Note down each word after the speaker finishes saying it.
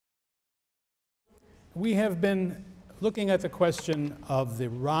We have been looking at the question of the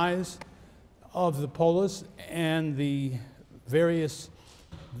rise of the polis and the various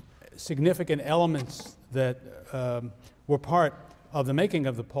significant elements that were part of the making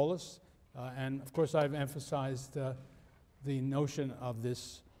of the polis. And of course, I've emphasized the notion of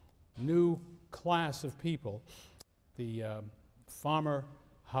this new class of people, the farmer,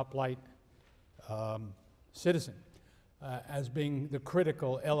 hoplite citizen, as being the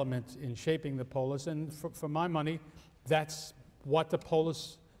critical element in shaping the polis. And for my money, that's what the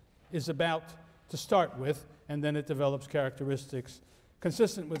polis is about to start with, and then it develops characteristics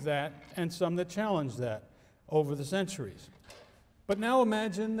consistent with that and some that challenge that over the centuries. But now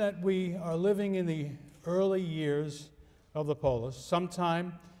imagine that we are living in the early years of the polis,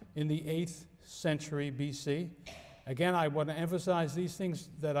 sometime in the 8th century BC. Again, I want to emphasize these things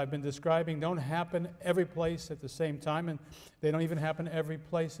that I've been describing don't happen every place at the same time, and they don't even happen every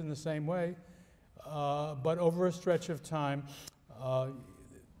place in the same way. But over a stretch of time,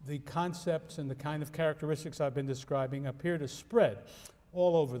 the concepts and the kind of characteristics I've been describing appear to spread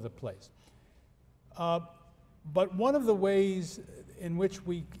all over the place. But one of the ways in which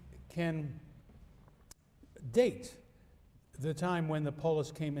we can date the time when the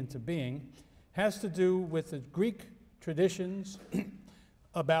polis came into being has to do with the Greek traditions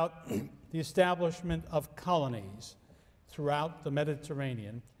about the establishment of colonies throughout the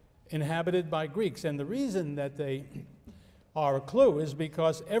Mediterranean inhabited by Greeks. And the reason that they are a clue is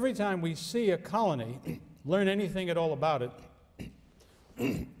because every time we see a colony, learn anything at all about it,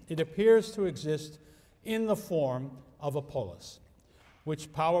 it appears to exist in the form of a polis,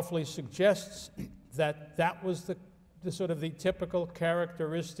 which powerfully suggests that that was the sort of the typical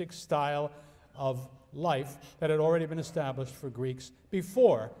characteristic style of life that had already been established for Greeks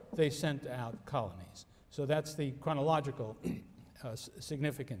before they sent out colonies. So that's the chronological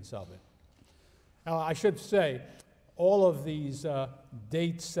significance of it. Now, I should say, all of these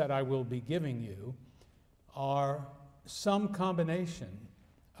dates that I will be giving you are some combination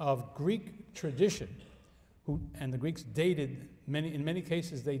of Greek tradition, and the Greeks dated, in many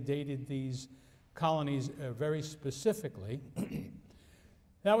cases they dated these colonies very specifically.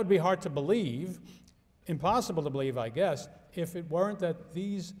 That would be hard to believe, impossible to believe, I guess, if it weren't that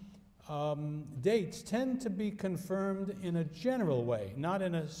these dates tend to be confirmed in a general way, not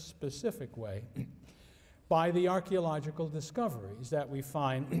in a specific way, by the archaeological discoveries that we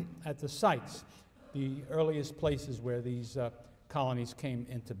find at the sites, the earliest places where these colonies came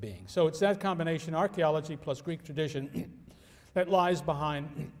into being. So it's that combination, archaeology plus Greek tradition, that lies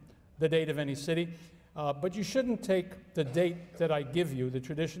behind the date of any city. But you shouldn't take the date that I give you, the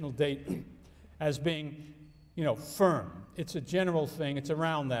traditional date, as being, firm. It's a general thing. It's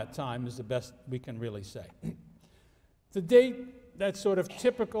around that time is the best we can really say. The date that's sort of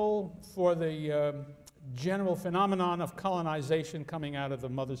typical for the general phenomenon of colonization coming out of the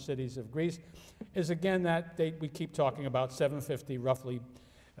mother cities of Greece is, again, that date we keep talking about, 750 roughly.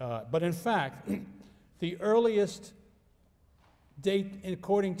 But in fact, the earliest date,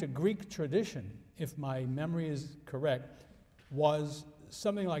 according to Greek tradition, if my memory is correct, was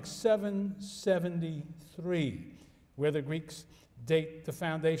something like 773, where the Greeks date the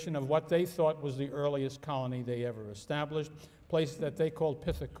foundation of what they thought was the earliest colony they ever established, a place that they called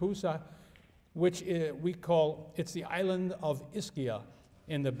Pithecusa, which it's the island of Ischia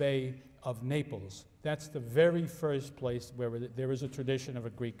in the Bay of Naples. That's the very first place where there is a tradition of a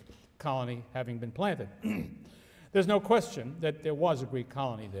Greek colony having been planted. There's no question that there was a Greek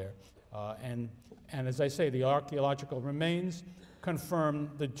colony there. And as I say, the archaeological remains confirm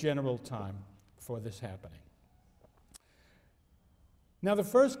the general time for this happening. Now, the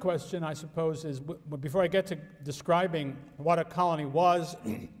first question, I suppose, is, before I get to describing what a colony was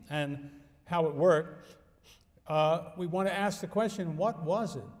and how it worked, we want to ask the question, what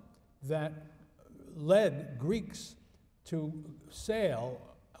was it that led Greeks to sail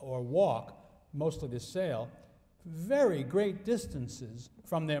or walk, mostly to sail, very great distances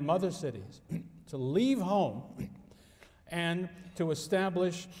from their mother cities, to leave home and to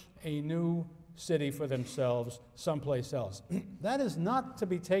establish a new city for themselves someplace else? That is not to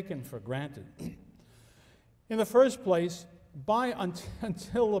be taken for granted. In the first place,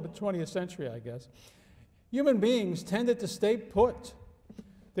 until the 20th century, I guess, human beings tended to stay put.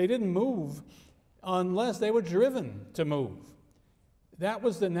 They didn't move unless they were driven to move. That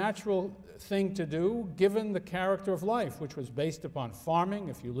was the natural thing to do, given the character of life, which was based upon farming.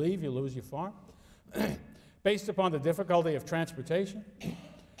 If you leave, you lose your farm. Based upon the difficulty of transportation.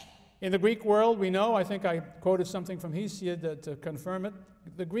 In the Greek world, we know, I think I quoted something from Hesiod to confirm it,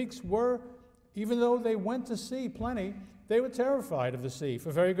 the Greeks were, even though they went to sea plenty, they were terrified of the sea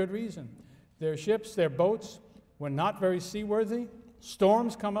for very good reason. Their ships, their boats were not very seaworthy.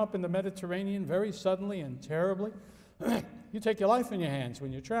 Storms come up in the Mediterranean very suddenly and terribly. You take your life in your hands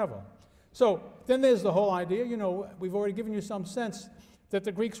when you travel. So then there's the whole idea, you know, we've already given you some sense that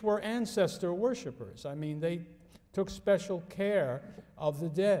the Greeks were ancestor worshipers. I mean, they took special care of the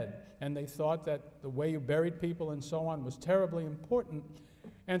dead, and they thought that the way you buried people and so on was terribly important.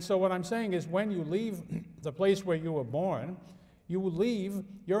 And so what I'm saying is when you leave the place where you were born, you leave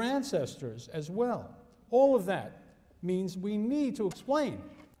your ancestors as well. All of that means we need to explain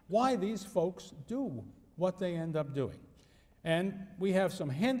why these folks do what they end up doing. And we have some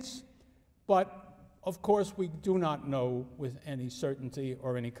hints, but of course we do not know with any certainty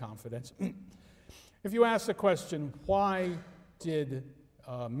or any confidence. If you ask the question, why did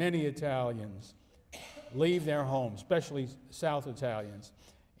many Italians leave their homes, especially South Italians,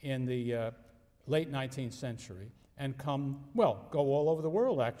 in the late 19th century and come, well, go all over the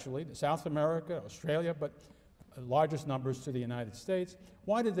world actually, to South America, Australia, but largest numbers to the United States.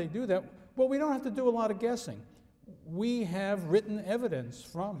 Why did they do that? Well, we don't have to do a lot of guessing. We have written evidence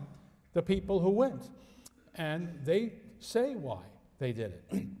from the people who went, and they say why they did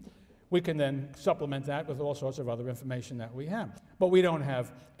it. We can then supplement that with all sorts of other information that we have. But we don't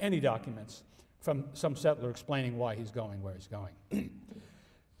have any documents from some settler explaining why he's going where he's going.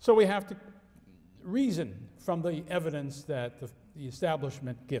 So we have to reason from the evidence that the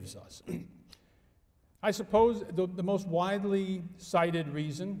establishment gives us. I suppose the most widely cited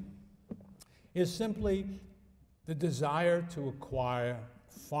reason is simply the desire to acquire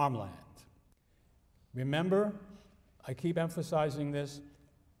farmland. Remember, I keep emphasizing this,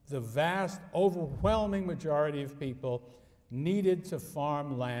 the vast, overwhelming majority of people needed to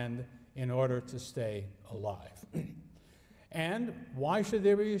farm land in order to stay alive. And why should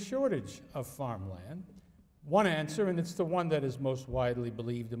there be a shortage of farmland? One answer, and it's the one that is most widely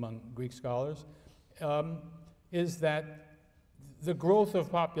believed among Greek scholars, is that the growth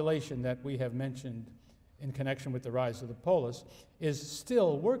of population that we have mentioned in connection with the rise of the polis is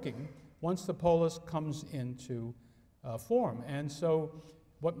still working once the polis comes into form. And so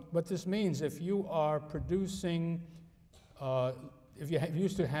what this means, if you are producing, if you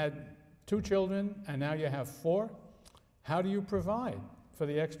used to had 2 children and now you have 4, how do you provide for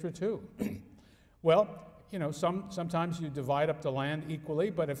the extra 2? Well, you know, sometimes you divide up the land equally,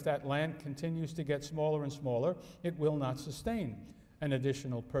 but if that land continues to get smaller and smaller, it will not sustain an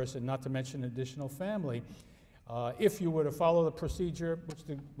additional person, not to mention an additional family. If you were to follow the procedure, which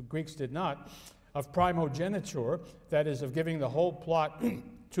the Greeks did not, of primogeniture, that is, of giving the whole plot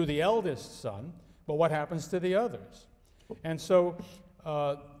to the eldest son, but what happens to the others? And so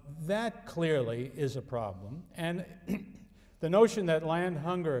that clearly is a problem. And the notion that land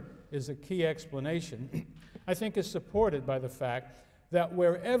hunger is a key explanation, I think, is supported by the fact that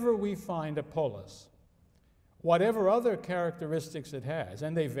wherever we find a polis, whatever other characteristics it has,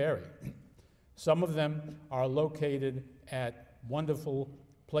 and they vary, some of them are located at wonderful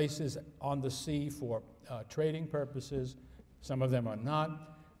places on the sea for trading purposes, some of them are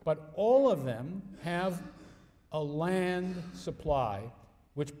not, but all of them have a land supply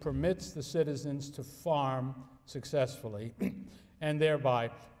which permits the citizens to farm successfully and thereby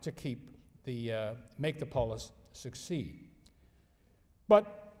to keep make the polis succeed.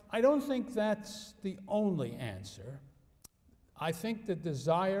 But I don't think that's the only answer. I think the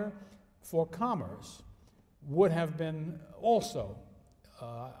desire for commerce would have been also,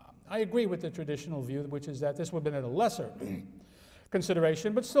 I agree with the traditional view, which is that this would have been a lesser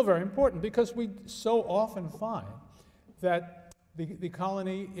consideration, but still very important, because we so often find that the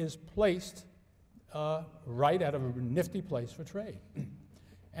colony is placed right at a nifty place for trade.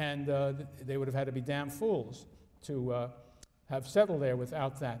 And they would have had to be damn fools to have settled there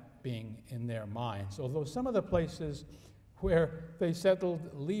without that being in their minds. Although some of the places where they settled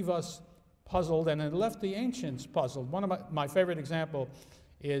leave us puzzled, and it left the ancients puzzled. One of my favorite example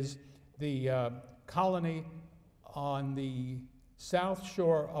is the colony on the south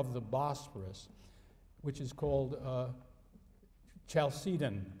shore of the Bosphorus, which is called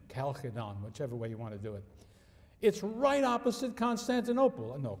Chalcedon, whichever way you want to do it. It's right opposite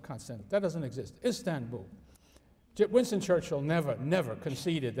Constantinople. No, that doesn't exist. Istanbul. Winston Churchill never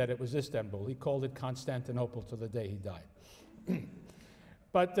conceded that it was Istanbul. He called it Constantinople to the day he died.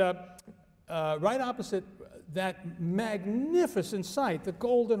 But right opposite that magnificent site, the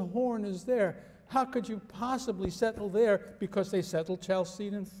Golden Horn is there. How could you possibly settle there? Because they settled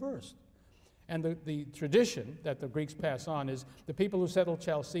Chalcedon first. And the tradition that the Greeks pass on is the people who settled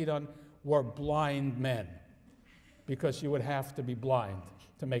Chalcedon were blind men, because you would have to be blind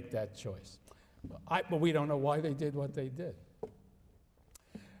to make that choice. But we don't know why they did what they did.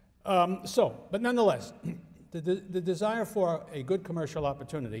 But nonetheless, the desire for a good commercial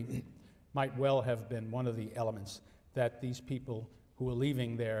opportunity might well have been one of the elements that these people who were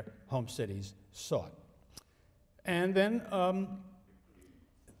leaving their home cities sought. And then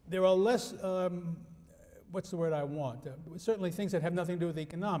there are less, what's the word I want? Certainly things that have nothing to do with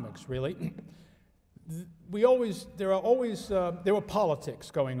economics, really. There were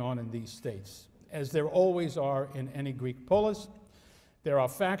politics going on in these states, as there always are in any Greek polis. There are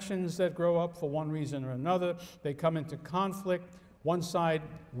factions that grow up for one reason or another. They come into conflict. One side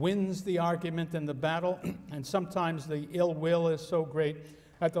wins the argument in the battle, and sometimes the ill will is so great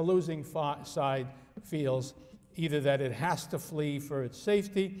that the losing side feels either that it has to flee for its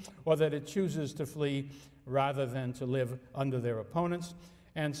safety or that it chooses to flee rather than to live under their opponents.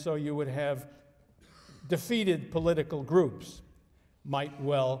 And so you would have defeated political groups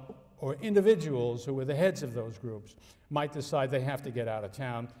or individuals who were the heads of those groups might decide they have to get out of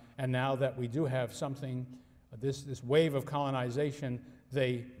town. And now that we do have something, this wave of colonization,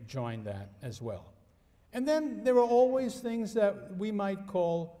 they join that as well. And then there are always things that we might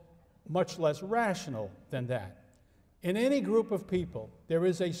call much less rational than that. In any group of people, there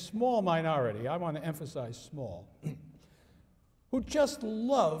is a small minority, I want to emphasize small, who just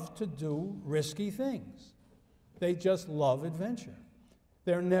love to do risky things. They just love adventure.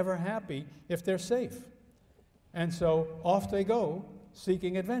 They're never happy if they're safe. And so off they go,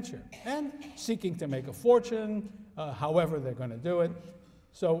 seeking adventure and seeking to make a fortune, however they're going to do it.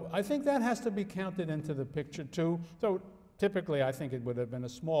 So I think that has to be counted into the picture too. So typically I think it would have been a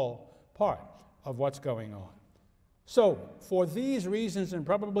small part of what's going on. So for these reasons, and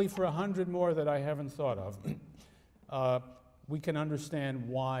probably for 100 more that I haven't thought of, we can understand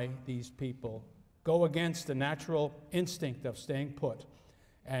why these people go against the natural instinct of staying put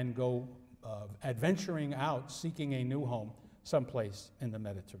and go adventuring out, seeking a new home someplace in the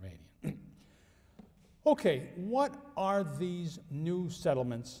Mediterranean. Okay, what are these new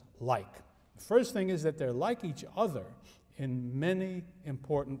settlements like? The first thing is that they're like each other in many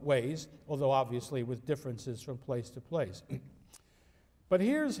important ways, although obviously with differences from place to place. But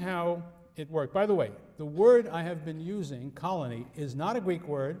here's how it worked. By the way, the word I have been using, colony, is not a Greek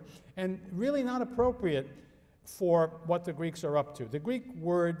word and really not appropriate for what the Greeks are up to. The Greek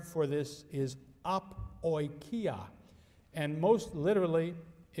word for this is apoikia, and most literally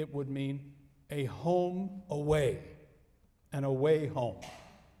it would mean a home away, an away home.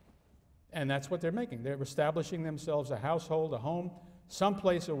 And that's what they're making. They're establishing themselves a household, a home,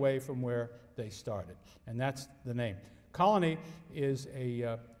 someplace away from where they started. And that's the name. Colony is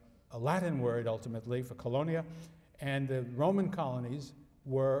a Latin word, ultimately, for colonia. And the Roman colonies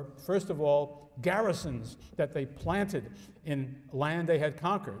were, first of all, garrisons that they planted in land they had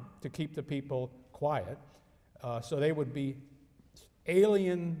conquered to keep the people quiet. So they would be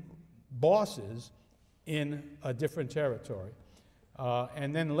alien bosses in a different territory.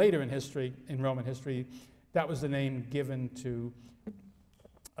 And then later in history, in Roman history, that was the name given to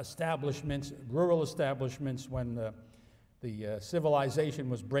establishments, rural establishments, when the civilization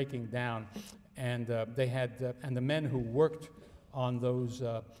was breaking down, and they had, and the men who worked on those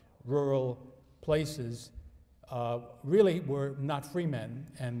rural places really were not free men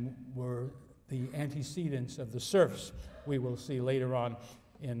and were the antecedents of the serfs we will see later on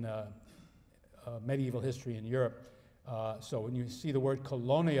in medieval history in Europe. So when you see the word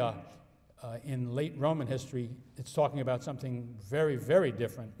colonia in late Roman history, it's talking about something very, very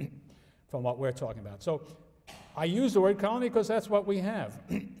different from what we're talking about. So I use the word colony because that's what we have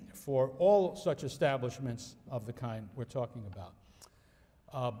for all such establishments of the kind we're talking about.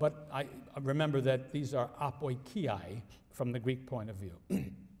 But I remember that these are apoikiai from the Greek point of view.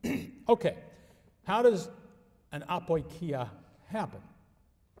 Okay, how does an apoikia happen?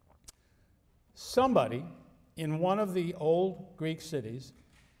 Somebody in one of the old Greek cities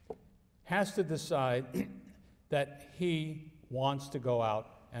has to decide that he wants to go out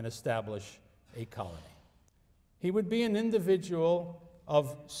and establish a colony. He would be an individual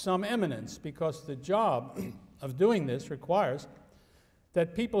of some eminence because the job of doing this requires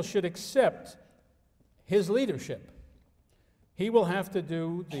that people should accept his leadership. He will have to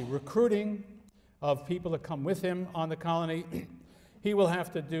do the recruiting of people to come with him on the colony. He will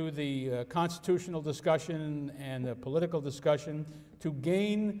have to do the constitutional discussion and the political discussion to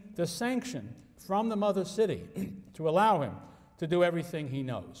gain the sanction from the mother city to allow him to do everything he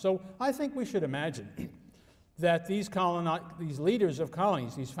knows. So I think we should imagine that these leaders of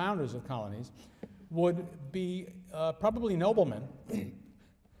colonies, these founders of colonies, would be probably noblemen,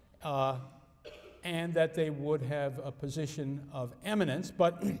 and that they would have a position of eminence,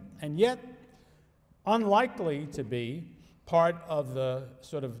 and yet unlikely to be part of the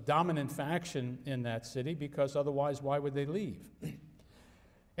sort of dominant faction in that city, because otherwise why would they leave?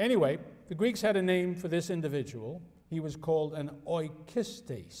 Anyway, the Greeks had a name for this individual. He was called an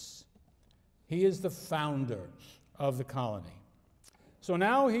oikistes. He is the founder of the colony. So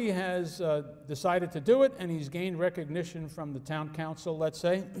now he has decided to do it, and he's gained recognition from the town council, let's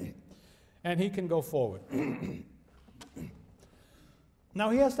say, and he can go forward.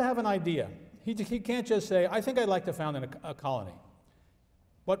 Now he has to have an idea. He can't just say, I think I'd like to found a colony.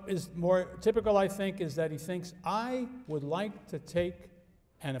 What is more typical, I think, is that he thinks, I would like to take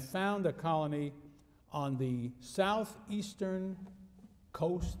and found a colony on the southeastern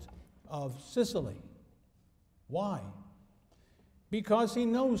coast of Sicily. Why? Because he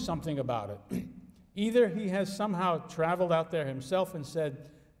knows something about it. Either he has somehow traveled out there himself and said,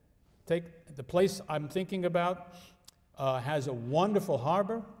 take the place I'm thinking about has a wonderful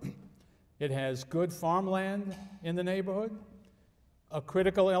harbor. It has good farmland in the neighborhood. A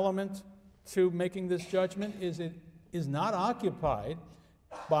critical element to making this judgment is it is not occupied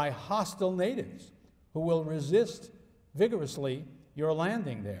by hostile natives who will resist vigorously your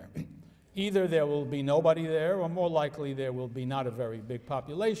landing there. Either there will be nobody there, or more likely there will be not a very big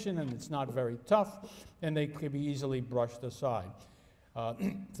population and it's not very tough, and they could be easily brushed aside.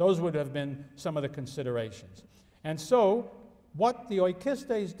 Those would have been some of the considerations. And so, what the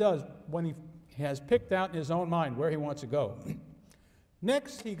oikistes does when he has picked out in his own mind where he wants to go,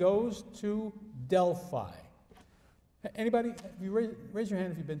 next he goes to Delphi. Anybody, raise your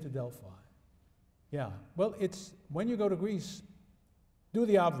hand if you've been to Delphi. Yeah, well, it's, when you go to Greece, do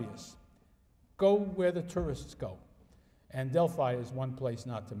the obvious. Go where the tourists go. And Delphi is one place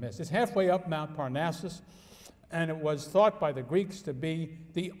not to miss. It's halfway up Mount Parnassus, and it was thought by the Greeks to be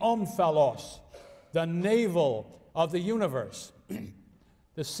the omphalos, the navel of the universe,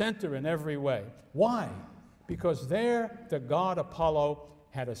 the center in every way. Why? Because there the god Apollo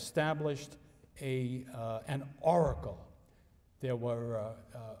had established an oracle. There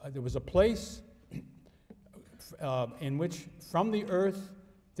was a place in which from the earth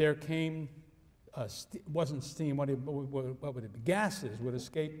there came, wasn't steam, what would it be? Gases would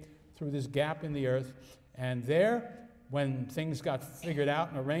escape through this gap in the earth. And there, when things got figured out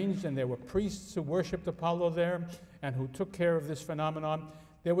and arranged, and there were priests who worshipped Apollo there and who took care of this phenomenon,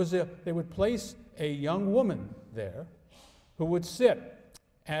 they would place a young woman there who would sit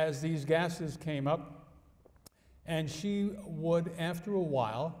as these gases came up, and she would, after a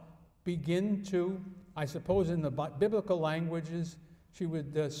while, begin to, I suppose in the biblical languages, she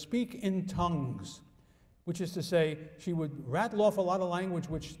would speak in tongues, which is to say, she would rattle off a lot of language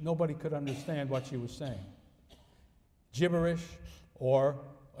which nobody could understand what she was saying. Gibberish, or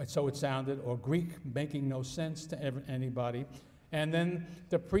so it sounded, or Greek making no sense to anybody. And then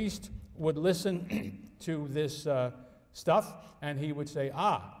the priest would listen to this stuff, and he would say,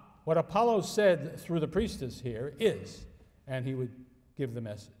 what Apollo said through the priestess here is, and he would give the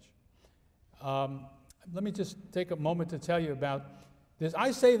message. Let me just take a moment to tell you about this.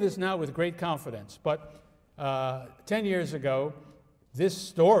 I say this now with great confidence, but 10 years ago, this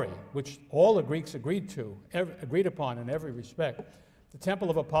story, which all the Greeks agreed upon in every respect, the temple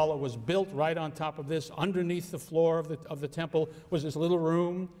of Apollo was built right on top of this. Underneath the floor of the temple was this little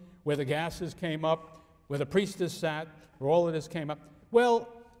room where the gases came up, where the priestess sat, where all of this came up. Well,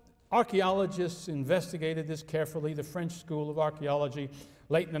 archaeologists investigated this carefully. The French School of Archaeology,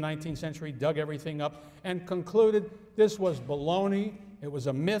 late in the 19th century, dug everything up and concluded this was baloney. It was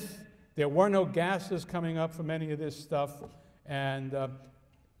a myth. There were no gases coming up from any of this stuff. And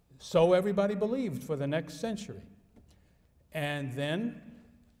so everybody believed for the next century. And then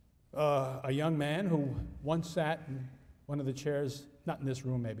a young man who once sat in one of the chairs, not in this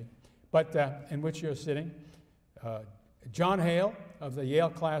room maybe, but in which you're sitting, John Hale of the Yale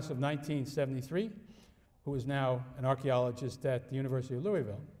class of 1973, who is now an archaeologist at the University of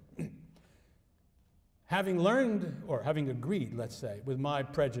Louisville, having learned, or having agreed, let's say, with my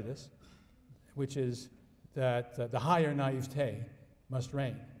prejudice, which is that the higher naivete must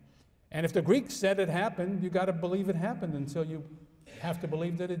reign. And if the Greeks said it happened, you got to believe it happened until you have to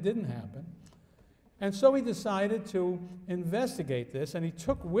believe that it didn't happen. And so he decided to investigate this, and he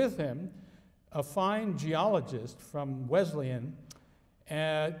took with him a fine geologist from Wesleyan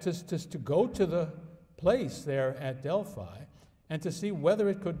to go to the place there at Delphi and to see whether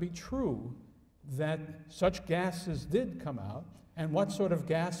it could be true that such gases did come out and what sort of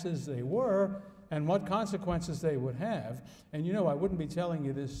gases they were and what consequences they would have. And you know, I wouldn't be telling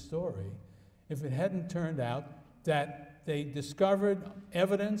you this story if it hadn't turned out that they discovered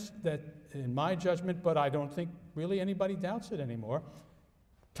evidence that, in my judgment, but I don't think really anybody doubts it anymore,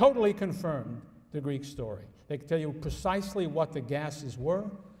 totally confirmed the Greek story. They could tell you precisely what the gases were,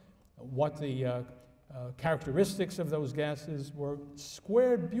 what the characteristics of those gases were,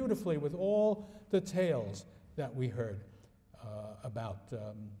 squared beautifully with all the tales that we heard about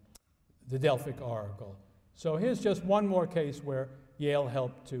the Delphic oracle. So here's just one more case where Yale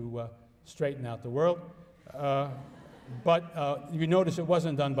helped to straighten out the world. But you notice it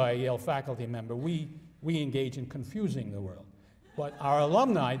wasn't done by a Yale faculty member. We engage in confusing the world. But our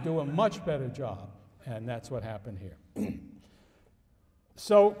alumni do a much better job, and that's what happened here.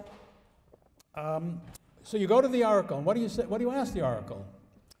 So you go to the oracle, and what do you say? What do you ask the oracle?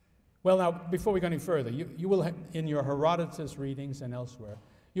 Well, now, before we go any further, you will, in your Herodotus readings and elsewhere,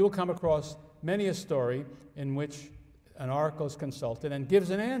 you will come across many a story in which an oracle is consulted and gives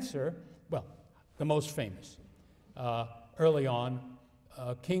an answer, well, the most famous. Early on,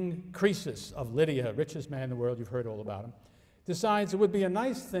 King Croesus of Lydia, richest man in the world, you've heard all about him, decides it would be a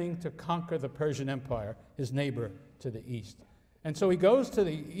nice thing to conquer the Persian Empire, his neighbor to the east. And so he goes to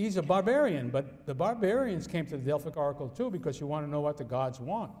he's a barbarian, but the barbarians came to the Delphic oracle too because you want to know what the gods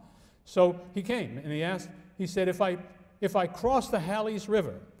want. So he came and he said, if I cross the Halys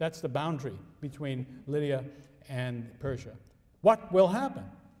River, that's the boundary between Lydia and Persia, what will happen?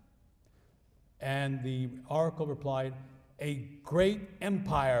 And the oracle replied, a great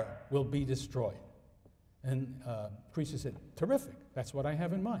empire will be destroyed. And Croesus said, terrific, that's what I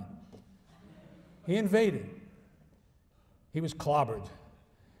have in mind. He invaded. He was clobbered.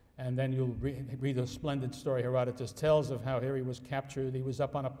 And then you'll read a splendid story Herodotus tells of how here he was captured. He was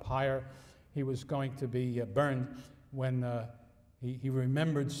up on a pyre. He was going to be burned when he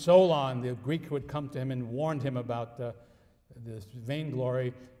remembered Solon, the Greek who had come to him and warned him about this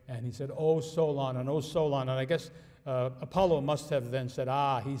vainglory. And he said, oh, Solon, and oh, Solon. And I guess Apollo must have then said,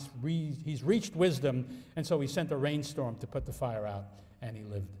 he's reached wisdom. And so he sent a rainstorm to put the fire out, and he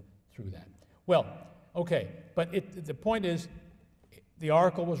lived through that. Well, okay, but the point is, the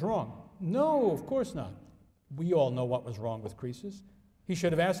oracle was wrong. No, of course not. We all know what was wrong with Croesus. He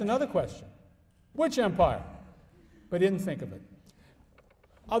should have asked another question. Which empire? But he didn't think of it.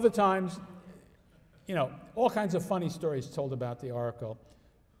 Other times, all kinds of funny stories told about the oracle,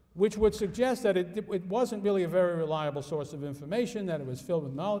 which would suggest that it wasn't really a very reliable source of information, that it was filled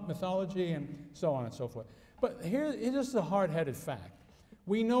with mythology and so on and so forth. But here's the hard-headed fact.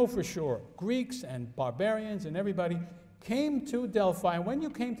 We know for sure Greeks and barbarians and everybody came to Delphi. And when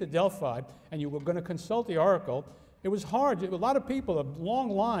you came to Delphi and you were going to consult the oracle, it was hard. A lot of people, a long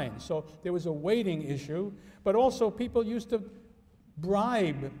line, so there was a waiting issue. But also people used to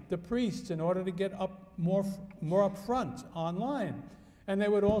bribe the priests in order to get up more up front online. And they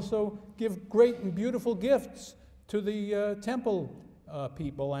would also give great and beautiful gifts to the temple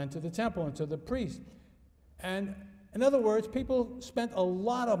people and to the temple and to the priest. And in other words, people spent a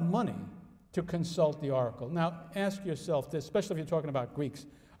lot of money to consult the oracle. Now, ask yourself this, especially if you're talking about Greeks.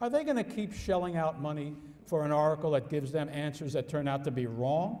 Are they going to keep shelling out money for an oracle that gives them answers that turn out to be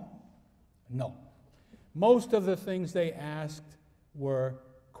wrong? No. Most of the things they asked were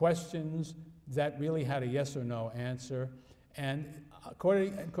questions that really had a yes or no answer. And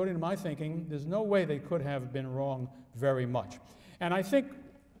according to my thinking, there's no way they could have been wrong very much. And I think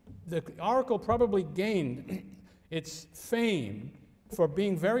the oracle probably gained its fame for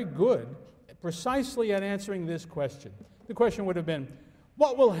being very good precisely at answering this question. The question would have been,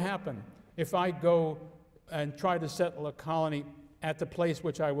 what will happen if I go and try to settle a colony at the place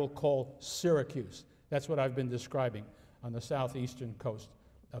which I will call Syracuse? That's what I've been describing on the southeastern coast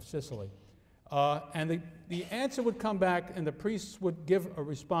of Sicily. And the answer would come back, and the priests would give a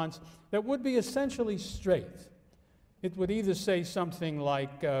response that would be essentially straight. It would either say something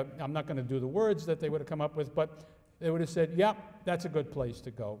like, I'm not going to do the words that they would have come up with, but they would have said, yeah, that's a good place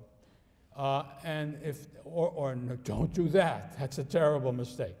to go. Or no, don't do that. That's a terrible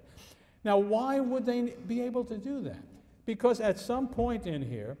mistake. Now, why would they be able to do that? Because at some point in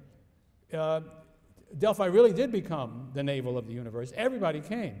here, Delphi really did become the navel of the universe. Everybody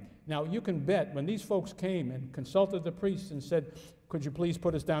came. Now, you can bet when these folks came and consulted the priests and said, could you please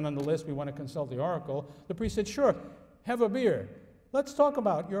put us down on the list? We want to consult the oracle. The priest said, sure, have a beer. Let's talk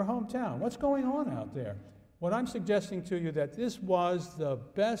about your hometown. What's going on out there? What I'm suggesting to you that this was the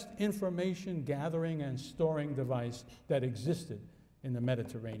best information gathering and storing device that existed in the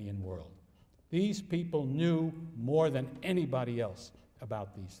Mediterranean world. These people knew more than anybody else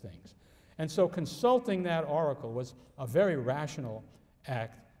about these things. And so consulting that oracle was a very rational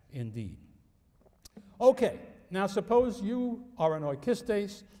act indeed. Okay, now suppose you are an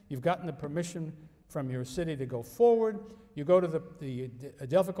oikistes, you've gotten the permission from your city to go forward, you go to the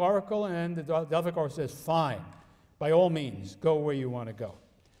Delphic oracle, and the Delphic oracle says, fine, by all means, go where you want to go.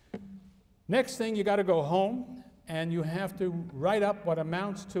 Next thing, you got to go home, and you have to write up what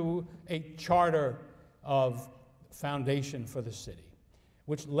amounts to a charter of foundation for the city,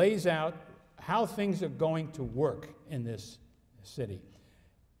 which lays out how things are going to work in this city.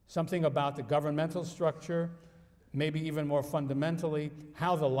 Something about the governmental structure, maybe even more fundamentally,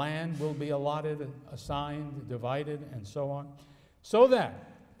 how the land will be allotted, assigned, divided, and so on, so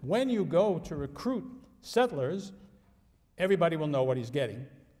that when you go to recruit settlers, everybody will know what he's getting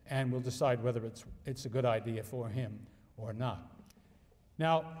and will decide whether it's a good idea for him or not.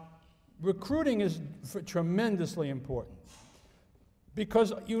 Now, recruiting is tremendously important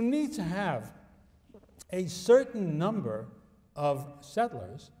because you need to have a certain number of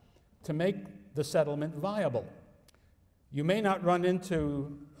settlers to make the settlement viable. You may not run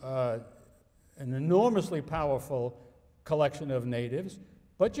into an enormously powerful collection of natives,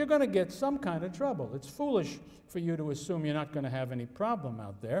 but you're going to get some kind of trouble. It's foolish for you to assume you're not going to have any problem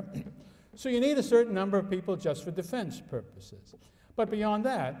out there. So you need a certain number of people just for defense purposes. But beyond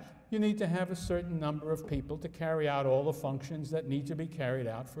that, you need to have a certain number of people to carry out all the functions that need to be carried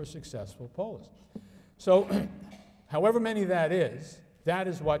out for a successful polis. So however many that is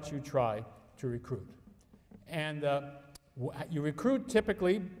what you try to recruit. And you recruit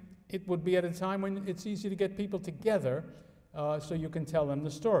typically, it would be at a time when it's easy to get people together so you can tell them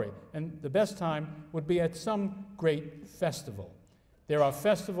the story. And the best time would be at some great festival. There are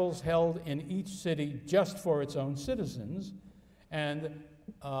festivals held in each city just for its own citizens. And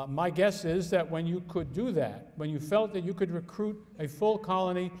my guess is that when you could do that, when you felt that you could recruit a full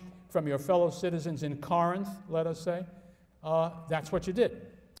colony from your fellow citizens in Corinth, let us say, that's what you did.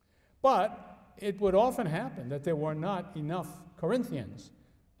 But it would often happen that there were not enough Corinthians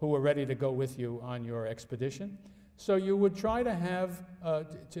who were ready to go with you on your expedition. So you would try to have,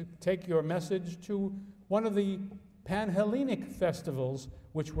 to take your message to one of the Pan-Hellenic festivals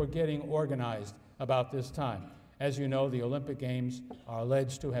which were getting organized about this time. As you know, the Olympic Games are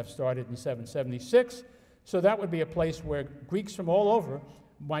alleged to have started in 776, so that would be a place where Greeks from all over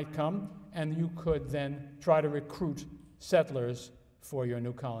might come, and you could then try to recruit settlers for your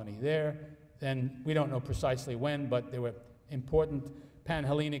new colony there. Then we don't know precisely when, but there were important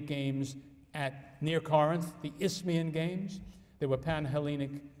Pan-Hellenic games near Corinth, the Isthmian Games. There were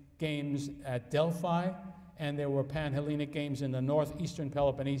Pan-Hellenic games at Delphi, and there were Pan-Hellenic games in the northeastern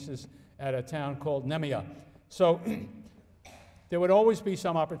Peloponnesus at a town called Nemea. So there would always be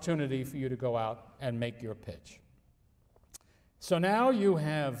some opportunity for you to go out and make your pitch. So now you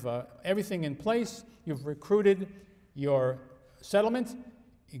have everything in place. You've recruited your settlement.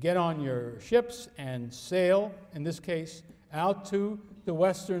 You get on your ships and sail, in this case, out to the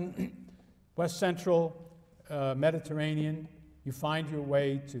west central Mediterranean. You find your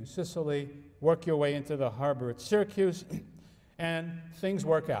way to Sicily, work your way into the harbor at Syracuse, and things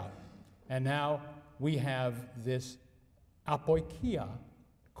work out. And now we have this apoikia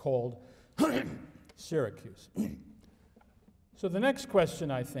called Syracuse. So the next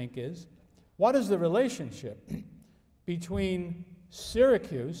question, I think, is, what is the relationship between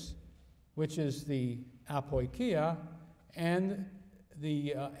Syracuse, which is the apoikia, and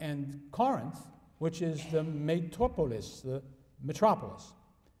Corinth, which is the metropolis, the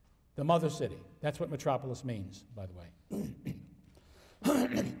mother city? That's what metropolis means, by the way.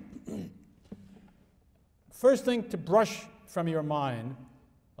 First thing to brush from your mind,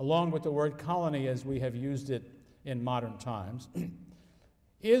 along with the word colony as we have used it in modern times,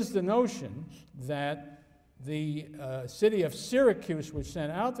 is the notion that the city of Syracuse, which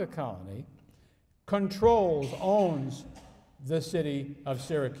sent out the colony, owns the city of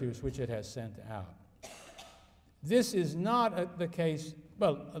Syracuse, which it has sent out. This is not the case,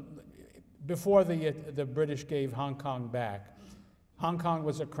 well, before the British gave Hong Kong back. Hong Kong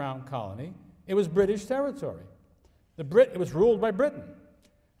was a crown colony. It was British territory. It was ruled by Britain,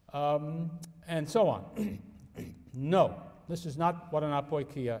 and so on. No, this is not what an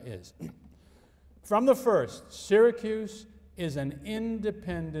apoikia is. From the first, Syracuse is an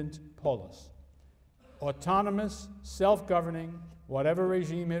independent polis, autonomous, self-governing, whatever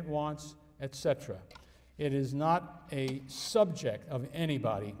regime it wants, etc. It is not a subject of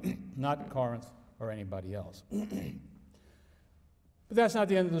anybody, not Corinth or anybody else. But that's not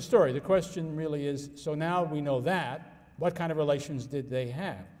the end of the story. The question really is, so now we know that, what kind of relations did they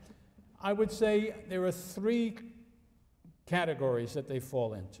have? I would say there are three categories that they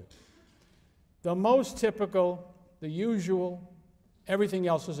fall into. The most typical, the usual, everything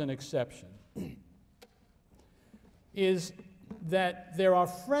else is an exception, is that there are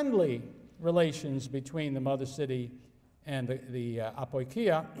friendly relations between the mother city and the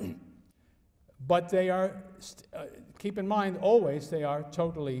apoikia, but they are, keep in mind, always they are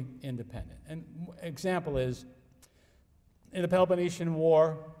totally independent. An example is, in the Peloponnesian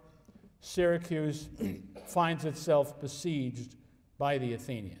War, Syracuse finds itself besieged by the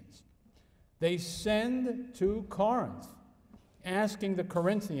Athenians. They send to Corinth, asking the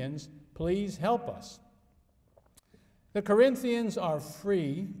Corinthians, please help us. The Corinthians are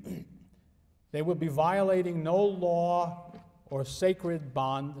free. They would be violating no law or sacred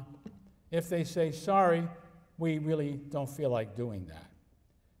bond if they say, sorry, we really don't feel like doing that.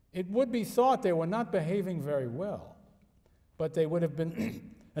 It would be thought they were not behaving very well, but they would have been,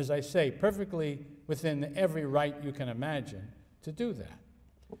 as I say, perfectly within every right you can imagine to do that.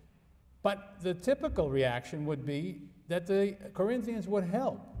 But the typical reaction would be that the Corinthians would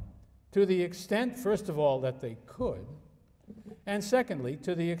help to the extent, first of all, that they could, and secondly,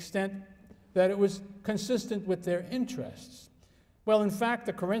 to the extent that it was consistent with their interests. Well, in fact,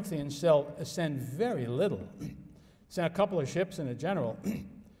 the Corinthians send very little, send a couple of ships and a general,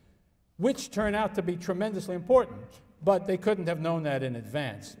 which turn out to be tremendously important, but they couldn't have known that in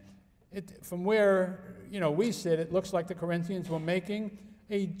advance. From where we sit, it looks like the Corinthians were making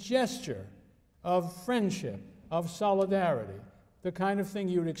a gesture of friendship, of solidarity, the kind of thing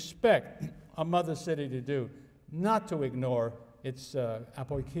you'd expect a mother city to do, not to ignore its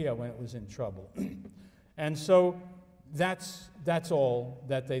apoikia when it was in trouble. And so that's all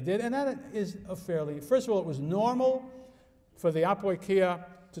that they did. And that is a fairly, first of all, it was normal for the apoikia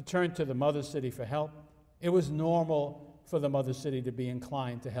to turn to the mother city for help. It was normal for the mother city to be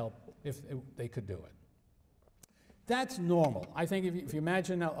inclined to help if they could do it. That's normal. I think if you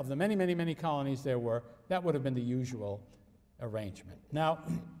imagine now, of the many, many, many colonies there were, that would have been the usual arrangement. Now,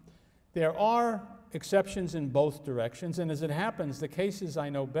 there are exceptions in both directions, and as it happens, the cases I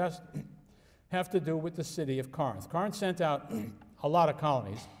know best have to do with the city of Corinth. Corinth sent out a lot of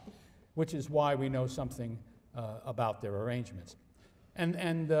colonies, which is why we know something about their arrangements.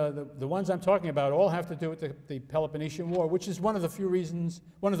 And the ones I'm talking about all have to do with the Peloponnesian War, which is one of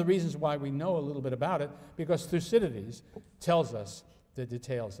the reasons why we know a little bit about it, because Thucydides tells us the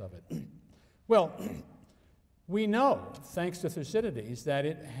details of it. Well, we know, thanks to Thucydides, that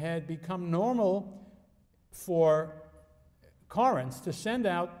it had become normal for Corinth to send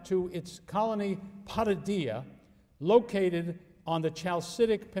out to its colony Potidaea, located on the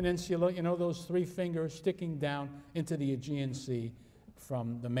Chalcidic Peninsula, those three fingers sticking down into the Aegean Sea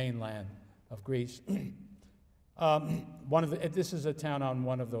from the mainland of Greece. This is a town on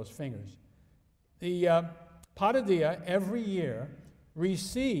one of those fingers. The Potidaea every year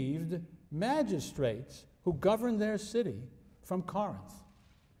received magistrates who governed their city from Corinth.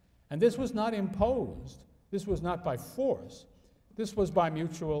 And this was not imposed. This was not by force. This was by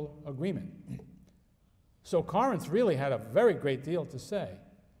mutual agreement. So Corinth really had a very great deal to say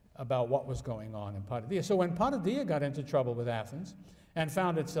about what was going on in Potidaea. So when Potidaea got into trouble with Athens and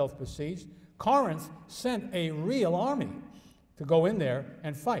found itself besieged, Corinth sent a real army to go in there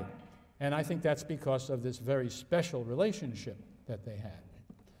and fight. And I think that's because of this very special relationship that they had.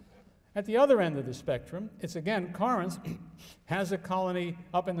 At the other end of the spectrum, it's again, Corinth has a colony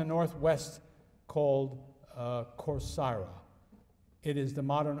up in the northwest called Corcyra. It is the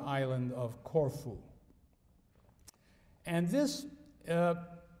modern island of Corfu. And this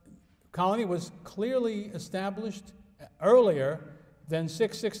colony was clearly established earlier than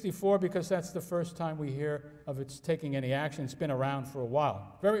 664, because that's the first time we hear of its taking any action. It's been around for a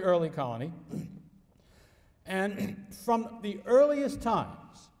while. Very early colony. And from the earliest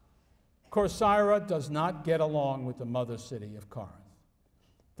times, Corcyra does not get along with the mother city of Corinth.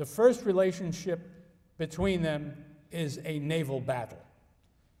 The first relationship between them is a naval battle.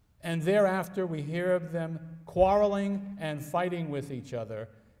 And thereafter, we hear of them quarreling and fighting with each other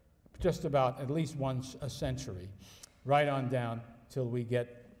just about at least once a century, right on down till we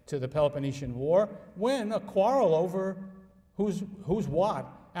get to the Peloponnesian War, when a quarrel over who's what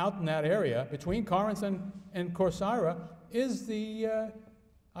out in that area between Corinth and Corcyra is the,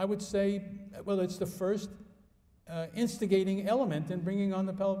 I would say, well, it's the first instigating element in bringing on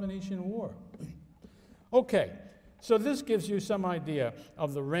the Peloponnesian War. Okay, so this gives you some idea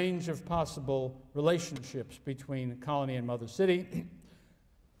of the range of possible relationships between colony and mother city.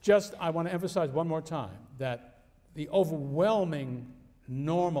 Just, I want to emphasize one more time that the overwhelming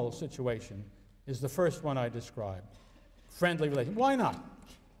normal situation is the first one I described, friendly relations. Why not?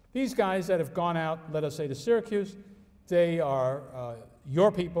 These guys that have gone out, let us say to Syracuse, they are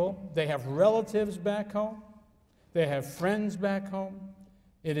your people. They have relatives back home. They have friends back home.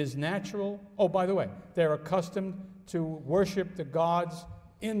 It is natural. Oh, by the way, they're accustomed to worship the gods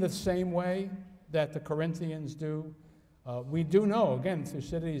in the same way that the Corinthians do. We do know, again,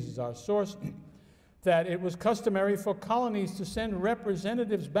 Thucydides is our source, that it was customary for colonies to send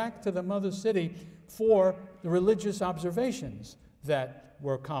representatives back to the mother city for the religious observations that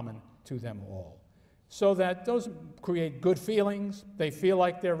were common to them all. So that those create good feelings, they feel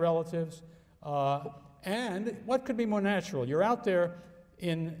like they're relatives, and what could be more natural? You're out there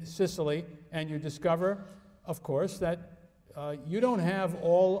in Sicily and you discover, of course, that you don't have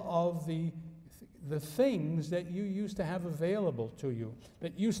all of the things that you used to have available to you,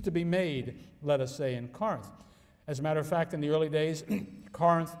 that used to be made, let us say, in Corinth. As a matter of fact, in the early days,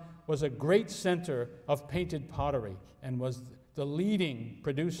 Corinth was a great center of painted pottery and was the leading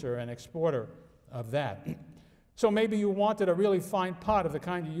producer and exporter of that. So maybe you wanted a really fine pot of the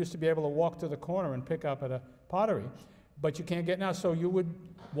kind you used to be able to walk to the corner and pick up at a pottery, but you can't get now, so you would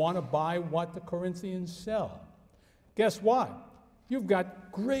want to buy what the Corinthians sell. Guess what? You've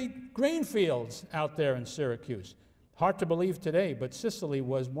got great grain fields out there in Syracuse. Hard to believe today, but Sicily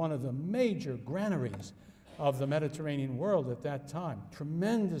was one of the major granaries of the Mediterranean world at that time.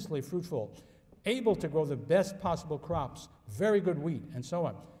 Tremendously fruitful, able to grow the best possible crops, very good wheat, and so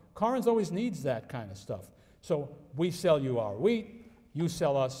on. Corinth always needs that kind of stuff. So we sell you our wheat, you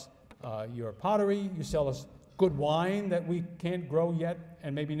sell us your pottery, you sell us good wine that we can't grow yet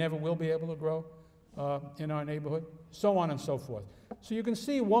and maybe never will be able to grow in our neighborhood, so on and so forth. So you can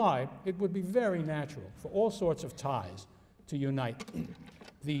see why it would be very natural for all sorts of ties to unite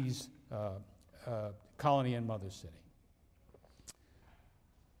these colony and mother city.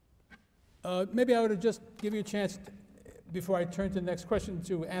 Maybe I ought to just give you a chance, before I turn to the next question,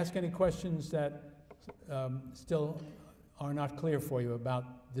 to ask any questions that still are not clear for you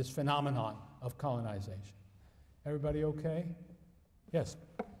about this phenomenon of colonization. Everybody okay? Yes?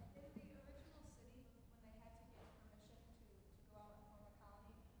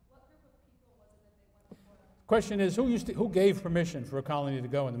 Question is, who gave permission for a colony to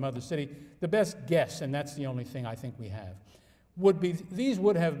go in the mother city? The best guess, and that's the only thing I think we have, would be these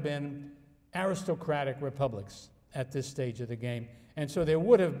would have been aristocratic republics at this stage of the game, and so there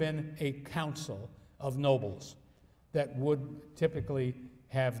would have been a council of nobles that would typically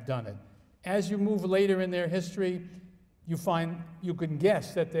have done it. As you move later in their history, you can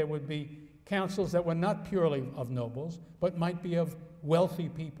guess that there would be councils that were not purely of nobles, but might be of wealthy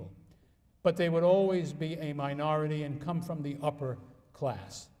people. But they would always be a minority and come from the upper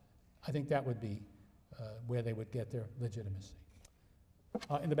class. I think that would be where they would get their legitimacy.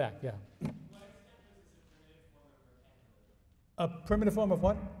 In the back, yeah. A primitive form of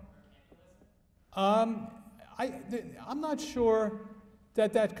what? I'm not sure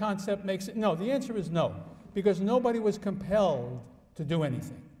that concept makes it. No, the answer is no, because nobody was compelled to do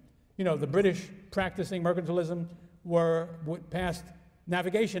anything. You know, the British practicing mercantilism passed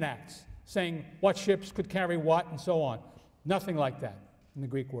navigation acts saying what ships could carry what and so on. Nothing like that in the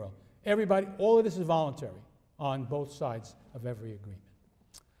Greek world. Everybody, all of this is voluntary on both sides of every agreement.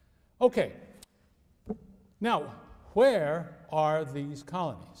 Okay, now, where are these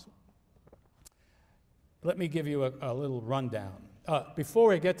colonies? Let me give you a little rundown.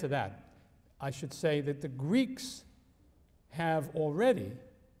 Before I get to that, I should say that the Greeks have already,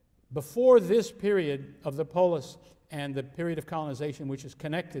 before this period of the polis and the period of colonization which is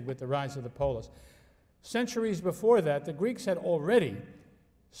connected with the rise of the polis, centuries before that, the Greeks had already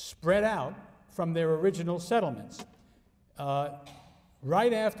spread out from their original settlements.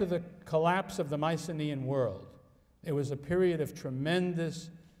 Right after the collapse of the Mycenaean world, it was a period of tremendous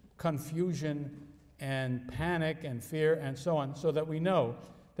confusion and panic and fear and so on, so that we know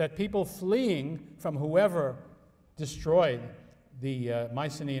that people fleeing from whoever destroyed the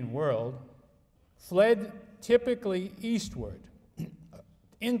Mycenaean world fled typically eastward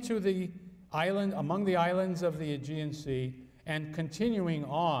into the island, among the islands of the Aegean Sea, and continuing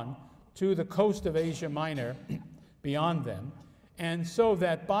on to the coast of Asia Minor beyond them. And so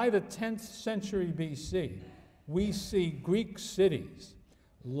that by the 10th century BC, we see Greek cities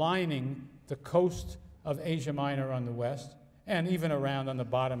lining the coast of Asia Minor on the west, and even around on the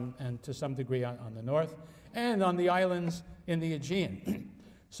bottom and to some degree on the north, and on the islands in the Aegean.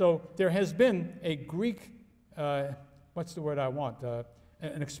 So there has been a Greek, what's the word I want,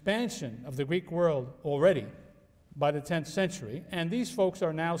 an expansion of the Greek world already by the 10th century, and these folks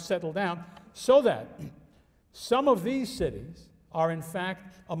are now settled down so that some of these cities are in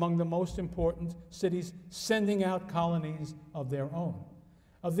fact among the most important cities sending out colonies of their own.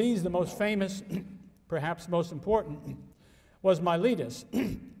 Of these, the most famous, perhaps most important, was Miletus,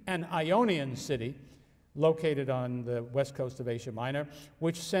 an Ionian city located on the west coast of Asia Minor,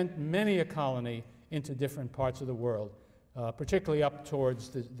 which sent many a colony into different parts of the world, particularly up towards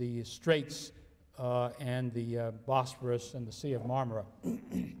the Straits and the Bosphorus and the Sea of Marmara.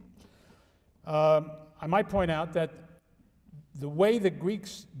 I might point out that the way the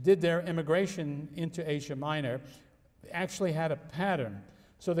Greeks did their immigration into Asia Minor actually had a pattern,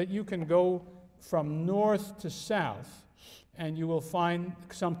 so that you can go from north to south and you will find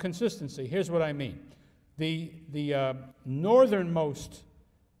some consistency. Here's what I mean. The northernmost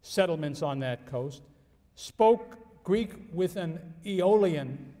settlements on that coast spoke Greek with an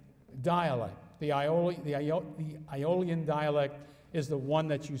Aeolian dialect. The Aeolian dialect is the one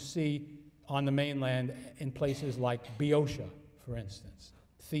that you see on the mainland in places like Boeotia, for instance,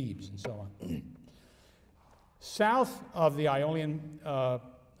 Thebes, and so on. South of the Ionian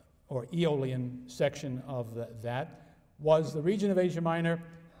or Aeolian section of that was the region of Asia Minor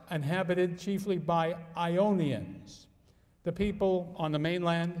inhabited chiefly by Ionians. The people on the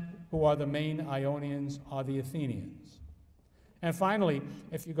mainland who are the main Ionians are the Athenians. And finally,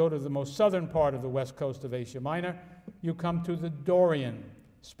 if you go to the most southern part of the west coast of Asia Minor, you come to the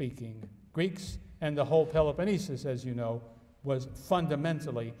Dorian-speaking Greeks, and the whole Peloponnesus, as you know, was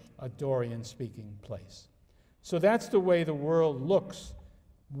fundamentally a Dorian-speaking place. So that's the way the world looks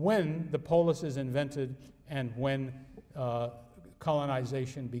when the polis is invented and when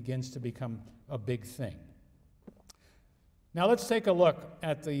colonization begins to become a big thing. Now let's take a look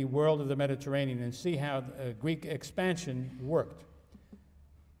at the world of the Mediterranean and see how Greek expansion worked.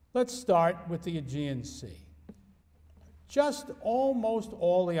 Let's start with the Aegean Sea. Just almost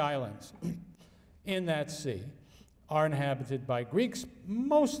all the islands in that sea are inhabited by Greeks,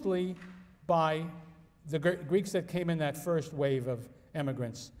 mostly by the Greeks that came in that first wave of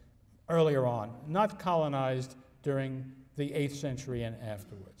immigrants earlier on, not colonized during the 8th century and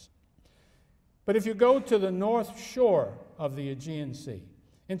afterwards. But if you go to the north shore of the Aegean Sea,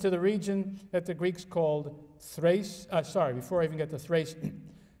 into the region that the Greeks called Thrace, before I even get to Thrace,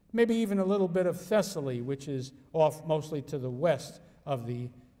 maybe even a little bit of Thessaly, which is off mostly to the west of the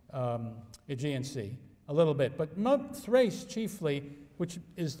Aegean Sea, a little bit. But Thrace chiefly, which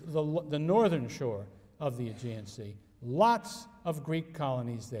is the northern shore of the Aegean Sea, lots of Greek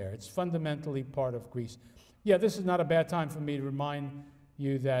colonies there. It's fundamentally part of Greece. Yeah, this is not a bad time for me to remind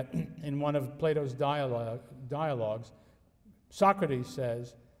you that in one of Plato's dialogues, Socrates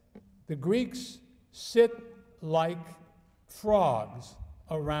says, the Greeks sit like frogs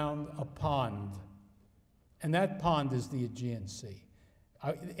around a pond, and that pond is the Aegean Sea.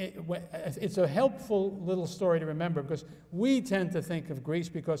 It's a helpful little story to remember because we tend to think of Greece,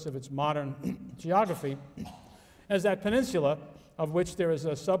 because of its modern geography, as that peninsula of which there is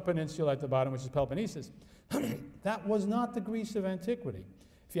a subpeninsula at the bottom, which is Peloponnesus. That was not the Greece of antiquity.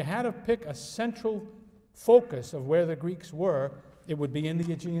 If you had to pick a central focus of where the Greeks were, it would be in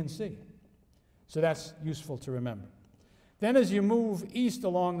the Aegean Sea. So that's useful to remember. Then as you move east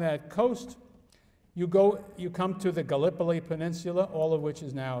along that coast, you come to the Gallipoli Peninsula, all of which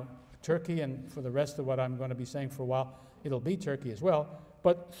is now Turkey, and for the rest of what I'm going to be saying for a while, it'll be Turkey as well.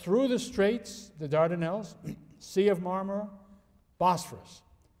 But through the straits, the Dardanelles, Sea of Marmara, Bosphorus,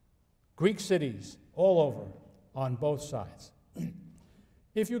 Greek cities all over on both sides.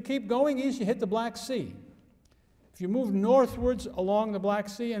 If you keep going east, you hit the Black Sea. If you move northwards along the Black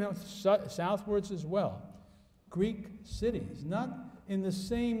Sea and southwards as well, Greek cities, not in the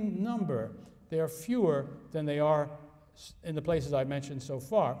same number. They are fewer than they are in the places I've mentioned so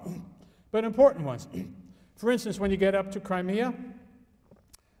far, but important ones. For instance, when you get up to Crimea,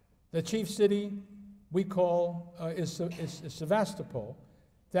 the chief city we call is Sevastopol.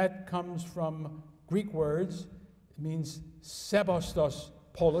 That comes from Greek words. It means Sebastos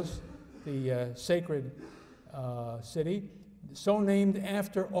polis, the sacred city, so named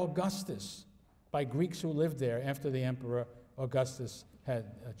after Augustus, by Greeks who lived there after the Emperor Augustus had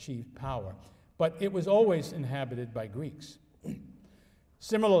achieved power. But it was always inhabited by Greeks.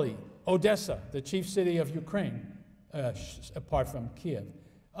 Similarly, Odessa, the chief city of Ukraine, apart from Kiev,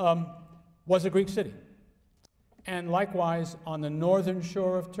 was a Greek city. And likewise, on the northern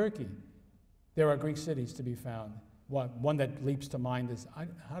shore of Turkey, there are Greek cities to be found. One that leaps to mind is,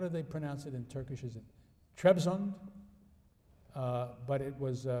 how do they pronounce it in Turkish? Is it Trebizond? But it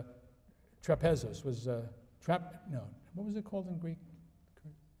was Trapezos. What was it called in Greek?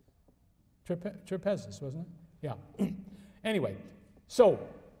 Trapezos, wasn't it? Yeah. Anyway, so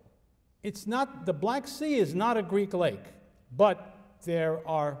it's not, the Black Sea is not a Greek lake, but there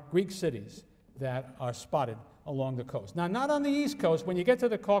are Greek cities that are spotted along the coast. Now, not on the east coast. When you get to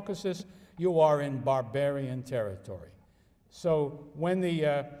the Caucasus, you are in barbarian territory. So when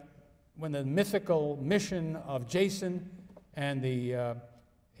the mythical mission of Jason and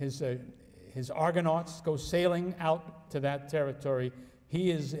his Argonauts go sailing out to that territory, he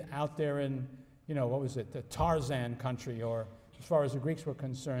is out there in, what was it, the Tarzan country, or as far as the Greeks were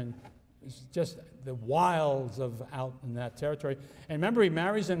concerned, It's just the wilds of out in that territory. And remember, he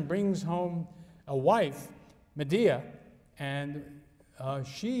marries and brings home a wife, Medea, and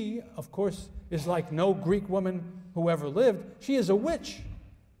she, of course, is like no Greek woman who ever lived. She is a witch.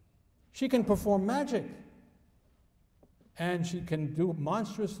 She can perform magic. And she can do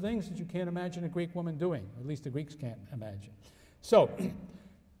monstrous things that you can't imagine a Greek woman doing. At least the Greeks can't imagine. So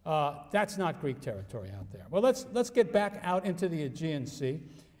that's not Greek territory out there. Well, let's get back out into the Aegean Sea,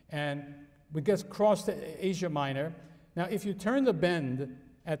 and we get across to Asia Minor. Now, if you turn the bend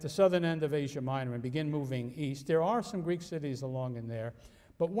at the southern end of Asia Minor and begin moving east, there are some Greek cities along in there.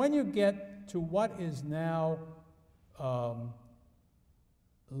 But when you get to what is now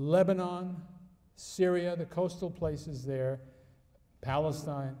Lebanon, Syria, the coastal places there,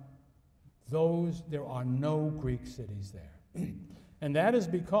 Palestine, there are no Greek cities there. And that is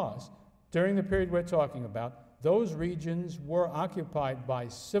because during the period we're talking about, those regions were occupied by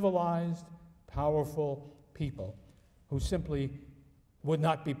civilized, powerful people who simply would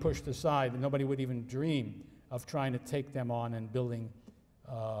not be pushed aside, and nobody would even dream of trying to take them on and building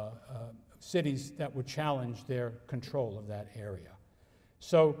cities that would challenge their control of that area.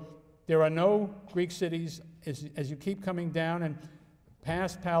 So there are no Greek cities. As you keep coming down and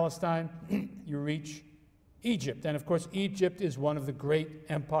past Palestine, you reach Egypt. And of course, Egypt is one of the great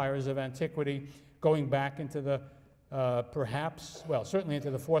empires of antiquity, going back into the certainly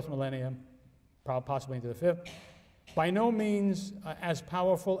into the 4th millennium, possibly into the 5th. By no means as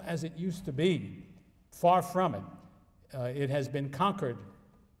powerful as it used to be. Far from it. It has been conquered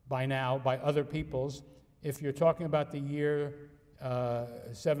by now by other peoples. If you're talking about the year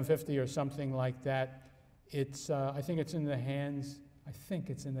 750 or something like that, I think it's in the hands,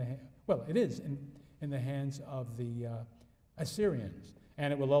 it is in the hands of the Assyrians,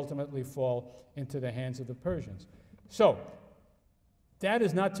 and it will ultimately fall into the hands of the Persians. So that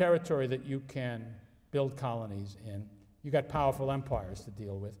is not territory that you can build colonies in. You got powerful empires to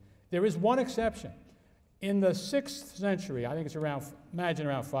deal with. There is one exception. In the 6th century, I think it's around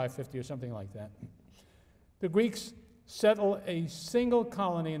 550 or something like that, the Greeks settle a single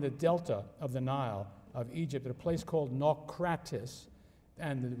colony in the delta of the Nile of Egypt at a place called Naucratis,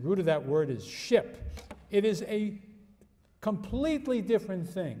 and the root of that word is ship. It is a completely different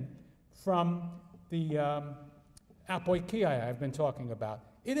thing from the apoikia I've been talking about.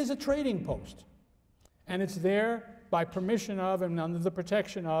 It is a trading post, and it's there by permission of and under the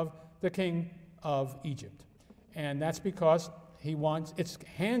protection of the king of Egypt. And that's because it's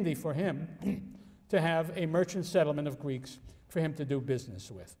handy for him to have a merchant settlement of Greeks for him to do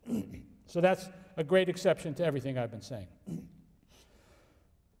business with. So that's a great exception to everything I've been saying.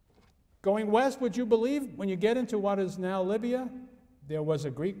 Going west, would you believe, when you get into what is now Libya, there was a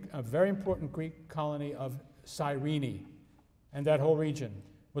very important Greek colony of Cyrene, and that whole region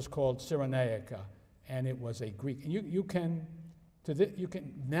was called Cyrenaica, and it was a Greek. And you can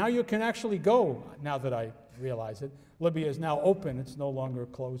actually go, now that I realize it. Libya is now open, it's no longer a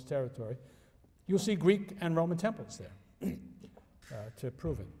closed territory. You'll see Greek and Roman temples there to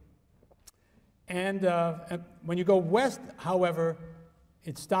prove it. And when you go west, however,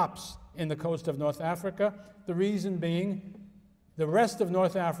 it stops in the coast of North Africa. The reason being, the rest of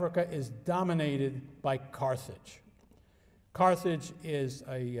North Africa is dominated by Carthage. Carthage is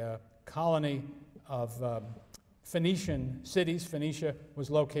a colony of Phoenician cities. Phoenicia was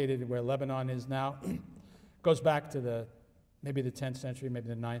located where Lebanon is now. Goes back to maybe the 10th century, maybe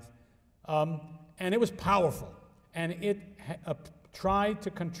the 9th. And it was powerful. And it tried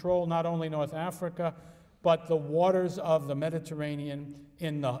to control not only North Africa, but the waters of the Mediterranean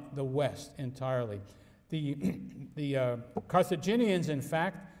in the west entirely. The Carthaginians, in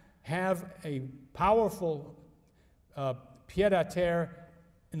fact, have a powerful pied-à-terre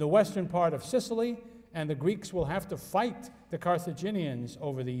in the western part of Sicily, and the Greeks will have to fight the Carthaginians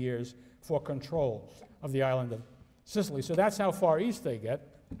over the years for control of the island of Sicily. So that's how far east they get.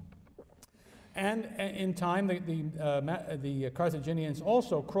 And in time, the Carthaginians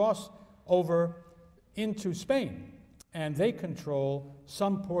also cross over into Spain, and they control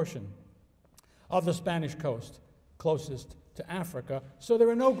some portion of the Spanish coast closest to Africa. So there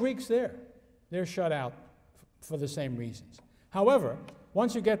are no Greeks there. They're shut out for the same reasons. However,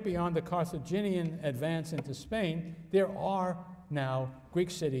 once you get beyond the Carthaginian advance into Spain, there are now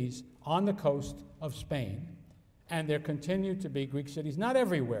Greek cities on the coast of Spain, and there continue to be Greek cities, not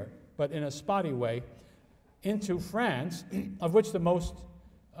everywhere, but in a spotty way, into France, of which the most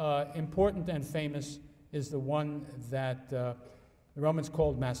important and famous is the one that the Romans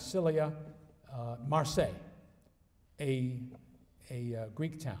called Massilia, Marseille, a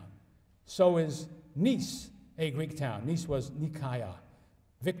Greek town. So is Nice, a Greek town. Nice was Nicaea,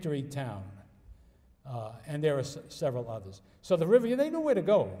 Victory Town, and there are several others. So the Riviera, they know where to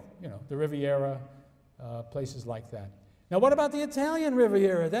go, you know, the Riviera, places like that. Now what about the Italian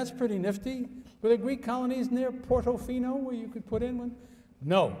Riviera? That's pretty nifty. Were there Greek colonies near Portofino where you could put in one?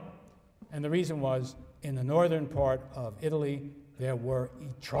 No. And the reason was, in the northern part of Italy, there were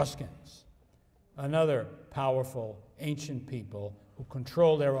Etruscans, another powerful ancient people who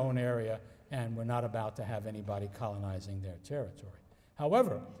controlled their own area and were not about to have anybody colonizing their territory.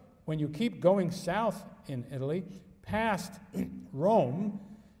 However, when you keep going south in Italy, past Rome,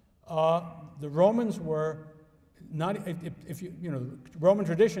 the Romans were not, if you know, Roman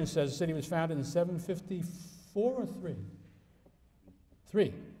tradition says the city was founded in 754 or 3?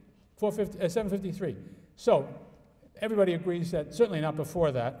 753. So everybody agrees that certainly not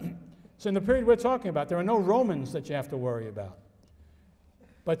before that. So in the period we're talking about, there are no Romans that you have to worry about.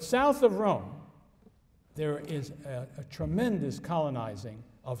 But south of Rome, there is a tremendous colonizing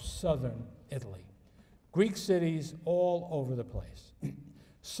of southern Italy. Greek cities all over the place.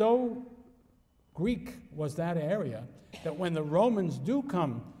 So Greek was that area that when the Romans do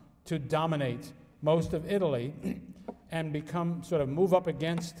come to dominate most of Italy and sort of move up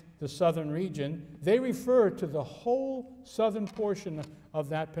against the southern region, they refer to the whole southern portion of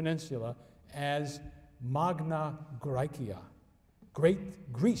that peninsula as Magna Graecia,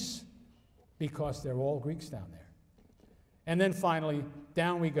 Great Greece, because they're all Greeks down there. And then finally,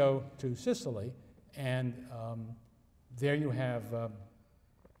 down we go to Sicily, and there you have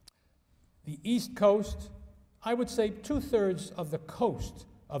the east coast. I would say 2/3 of the coast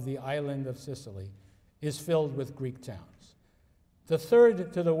of the island of Sicily is filled with Greek towns. The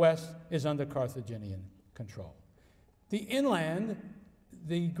third to the west is under Carthaginian control. The inland,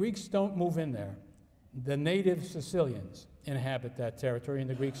 the Greeks don't move in there. The native Sicilians inhabit that territory, and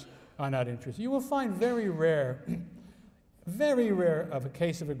the Greeks are not interested. You will find very rare of a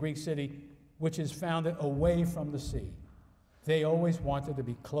case of a Greek city which is founded away from the sea. They always wanted to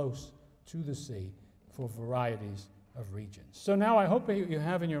be close to the sea for varieties of regions. So now I hope you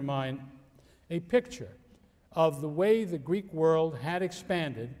have in your mind a picture of the way the Greek world had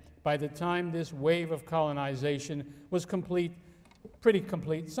expanded by the time this wave of colonization was complete, pretty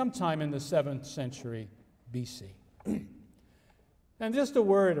complete, sometime in the 7th century BC. And just a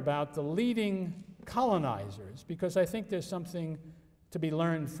word about the leading colonizers, because I think there's something to be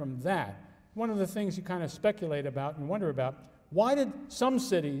learned from that. One of the things you kind of speculate about and wonder about, why did some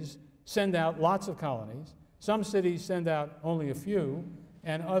cities send out lots of colonies, some cities send out only a few,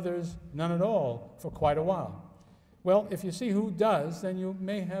 and others none at all for quite a while? Well, if you see who does, then you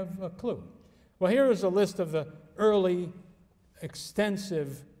may have a clue. Well, here is a list of the early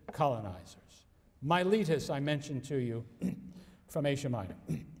extensive colonizers. Miletus, I mentioned to you, from Asia Minor.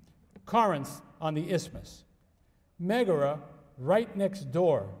 Corinth on the Isthmus. Megara, right next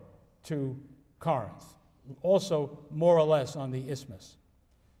door to Corinth, also more or less on the Isthmus.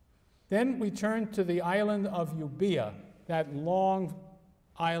 Then we turn to the island of Euboea, that long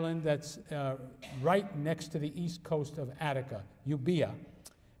island that's right next to the east coast of Attica, Euboea.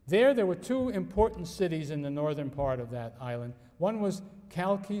 There were two important cities in the northern part of that island. One was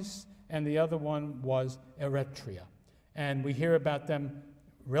Chalcis, and the other one was Eretria. And we hear about them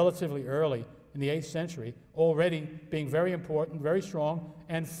relatively early in the 8th century, already being very important, very strong,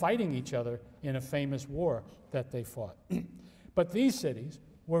 and fighting each other in a famous war that they fought. But these cities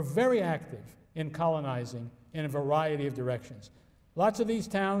were very active in colonizing in a variety of directions. Lots of these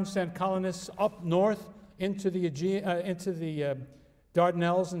towns sent colonists up north into the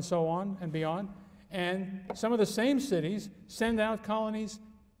Dardanelles and so on and beyond. And some of the same cities send out colonies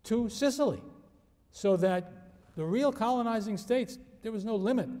to Sicily, so that the real colonizing states, there was no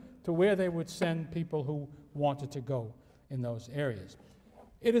limit to where they would send people who wanted to go in those areas.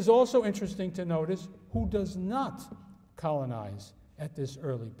 It is also interesting to notice who does not colonize at this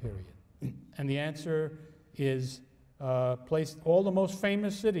early period. And the answer is placed all the most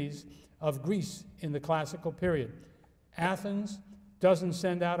famous cities of Greece in the classical period. Athens doesn't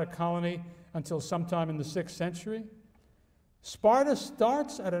send out a colony until sometime in the 6th century. Sparta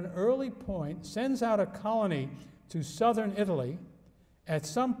starts at an early point, sends out a colony to southern Italy. At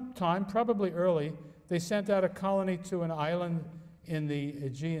some time, probably early, they sent out a colony to an island in the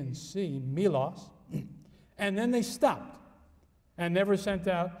Aegean Sea, Milos, and then they stopped and never sent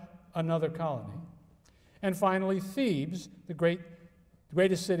out another colony. And finally, Thebes, the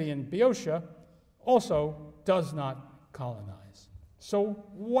greatest city in Boeotia, also does not colonize. So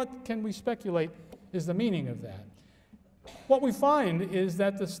what can we speculate is the meaning of that? What we find is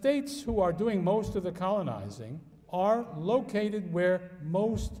that the states who are doing most of the colonizing are located where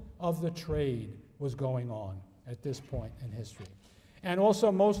most of the trade was going on at this point in history. and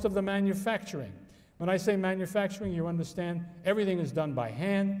also most of the manufacturing. When I say manufacturing, you understand everything is done by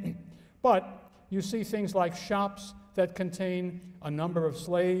hand, but you see things like shops that contain a number of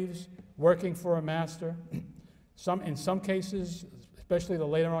slaves working for a master. In some cases, especially the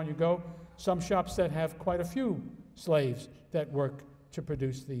later on you go, some shops that have quite a few slaves that work to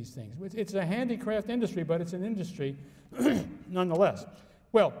produce these things. It's a handicraft industry, but it's an industry nonetheless.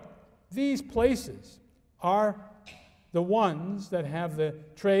 Well, these places are the ones that have the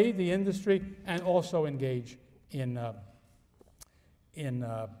trade, the industry, and also engage in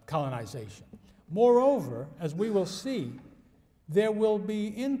colonization. Moreover, as we will see, there will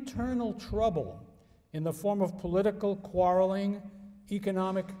be internal trouble in the form of political quarreling,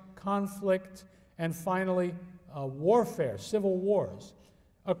 economic conflict, and finally warfare, civil wars,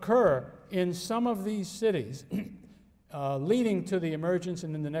 occur in some of these cities, leading to the emergence,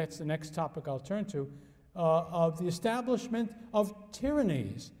 and then the next topic I'll turn to, of the establishment of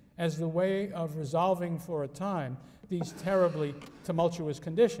tyrannies as the way of resolving for a time these terribly tumultuous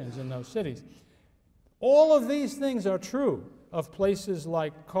conditions in those cities. All of these things are true of places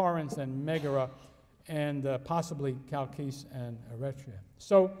like Corinth and Megara and possibly Chalcis and Eretria.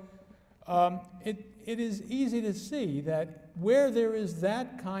 So it is easy to see that where there is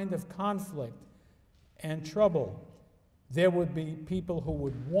that kind of conflict and trouble, there would be people who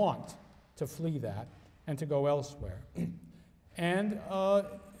would want to flee that and to go elsewhere. And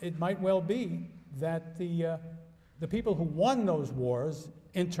it might well be that the people who won those wars,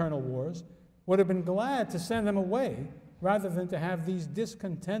 internal wars, would have been glad to send them away rather than to have these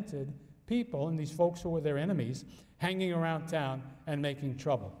discontented people and these folks who were their enemies hanging around town and making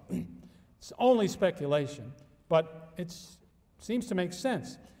trouble. It's only speculation, but it seems to make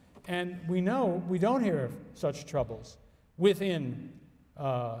sense. And we know we don't hear of such troubles within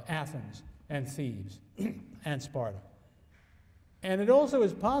Athens and Thebes and Sparta. And it also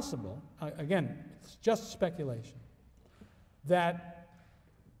is possible, again, it's just speculation, that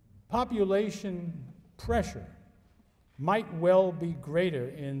population pressure might well be greater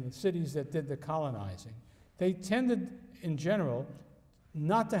in the cities that did the colonizing. They tended, in general,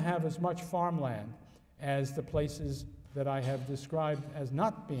 not to have as much farmland as the places that I have described as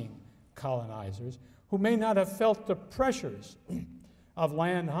not being colonizers, who may not have felt the pressures of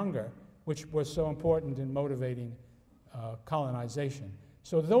land hunger, which was so important in motivating colonization.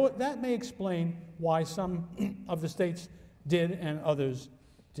 So that may explain why some of the states did and others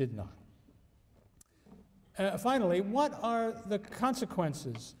did not. Finally, what are the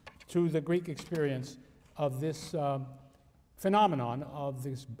consequences to the Greek experience of this phenomenon, of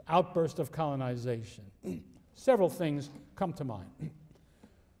this outburst of colonization? Several things come to mind.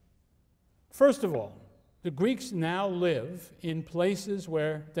 First of all, the Greeks now live in places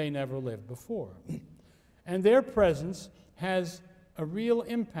where they never lived before. And their presence has a real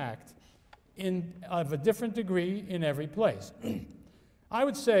impact of a different degree in every place. I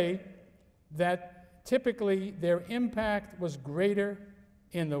would say that typically their impact was greater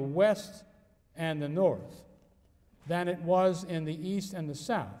in the west and the north than it was in the east and the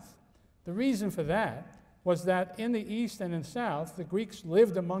south. The reason for that was that in the east and in the south, the Greeks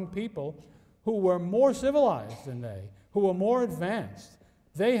lived among people who were more civilized than they, who were more advanced.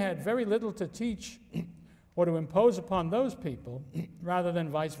 They had very little to teach or to impose upon those people rather than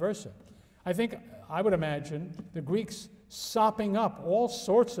vice versa. I would imagine the Greeks sopping up all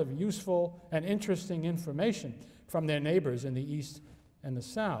sorts of useful and interesting information from their neighbors in the east and the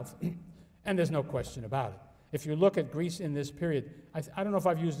south, and there's no question about it. If you look at Greece in this period, I don't know if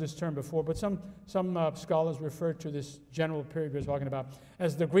I've used this term before, but some scholars refer to this general period we're talking about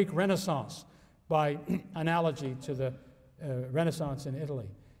as the Greek Renaissance, by analogy to the Renaissance in Italy.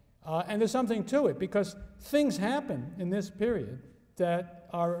 And there's something to it, because things happen in this period that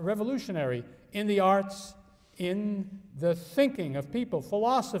are revolutionary in the arts, in the thinking of people.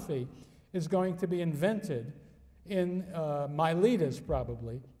 Philosophy is going to be invented in Miletus,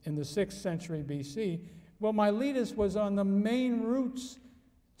 probably, in the 6th century BC. Well, Miletus was on the main routes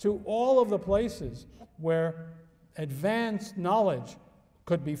to all of the places where advanced knowledge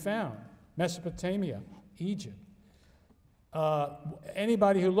could be found. Mesopotamia, Egypt.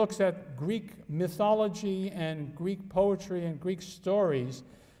 Anybody who looks at Greek mythology and Greek poetry and Greek stories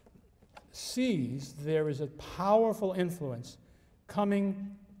sees there is a powerful influence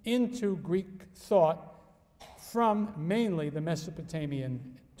coming into Greek thought from mainly the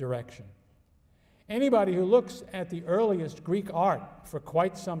Mesopotamian direction. Anybody who looks at the earliest Greek art for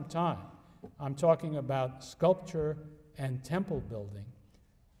quite some time, I'm talking about sculpture and temple building,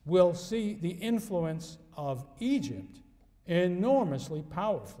 will see the influence of Egypt enormously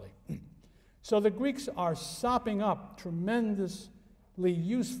powerfully. So the Greeks are sopping up tremendous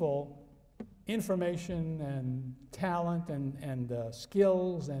useful information and talent and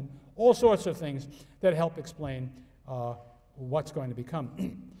skills and all sorts of things that help explain what's going to become.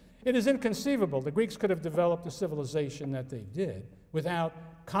 It is inconceivable the Greeks could have developed the civilization that they did without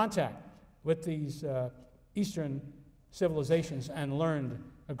contact with these Eastern civilizations and learned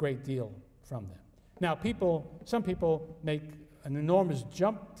a great deal from them. Now, some people make an enormous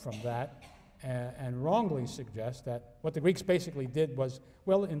jump from that and wrongly suggest that what the Greeks basically did was,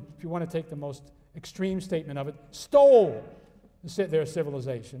 well, if you want to take the most extreme statement of it, stole their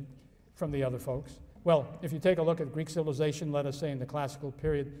civilization from the other folks. Well, if you take a look at Greek civilization, let us say in the classical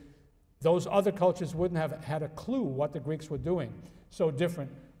period, those other cultures wouldn't have had a clue what the Greeks were doing. So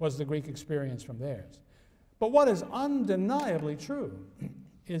different was the Greek experience from theirs. But what is undeniably true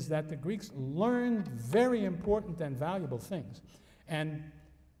is that the Greeks learned very important and valuable things and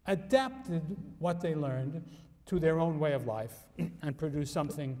adapted what they learned to their own way of life and produced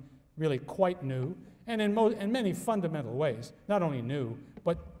something really quite new and in many fundamental ways, not only new,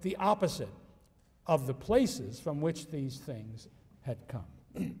 but the opposite of the places from which these things had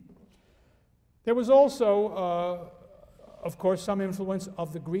come. There was also, of course, some influence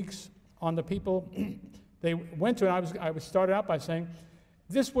of the Greeks on the people they went to, and I started out by saying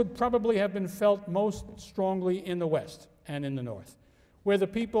this would probably have been felt most strongly in the West and in the North, where the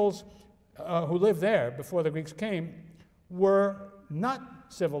peoples who lived there before the Greeks came were not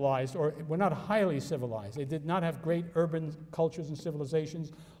civilized or were not highly civilized. They did not have great urban cultures and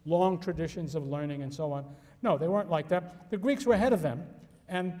civilizations, long traditions of learning and so on. No, they weren't like that. The Greeks were ahead of them,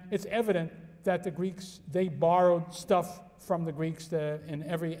 and it's evident that the Greeks, they borrowed stuff from the Greeks in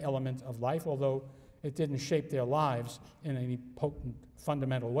every element of life, although it didn't shape their lives in any potent,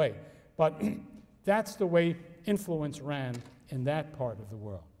 fundamental way. But that's the way influence ran in that part of the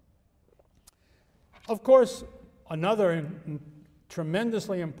world. Of course, another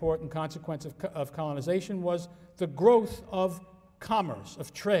tremendously important consequence of colonization was the growth of commerce,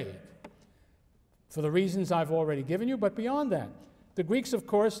 of trade, for the reasons I've already given you, but beyond that. The Greeks, of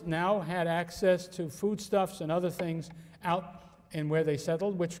course, now had access to foodstuffs and other things out in where they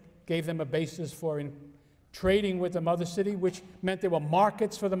settled, which gave them a basis for trading with the mother city, which meant there were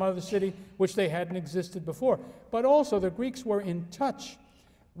markets for the mother city, which they hadn't existed before. But also the Greeks were in touch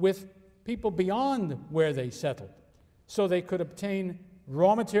with people beyond where they settled, so they could obtain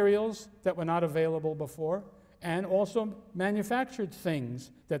raw materials that were not available before, and also manufactured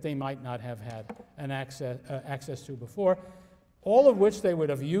things that they might not have had an access to before, all of which they would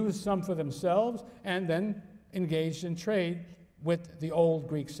have used some for themselves and then engaged in trade with the old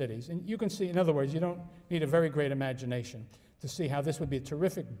Greek cities. And you can see, in other words, you don't need a very great imagination to see how this would be a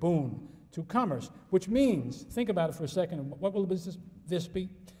terrific boon to commerce, which means, think about it for a second, what will this be?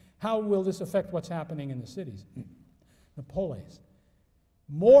 How will this affect what's happening in the cities, the polis?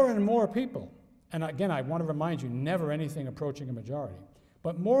 More and more people, and again, I want to remind you, never anything approaching a majority,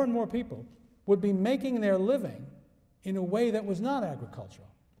 but more and more people would be making their living in a way that was not agricultural.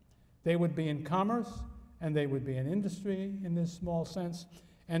 They would be in commerce, and they would be in industry in this small sense,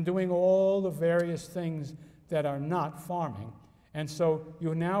 and doing all the various things that are not farming. And so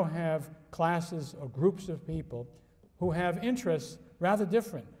you now have classes or groups of people who have interests rather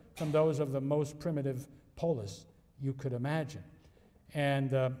different from those of the most primitive polis you could imagine.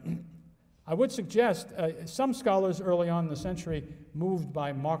 And I would suggest, some scholars early on in the century, moved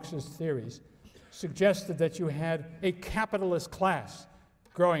by Marxist theories, suggested that you had a capitalist class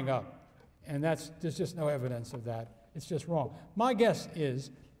growing up. And there's just no evidence of that. It's just wrong. My guess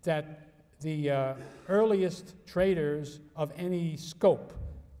is that the earliest traders of any scope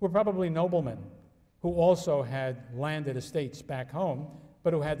were probably noblemen who also had landed estates back home,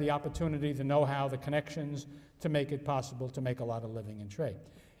 but who had the opportunity, the know-how, the connections to make it possible to make a lot of living in trade.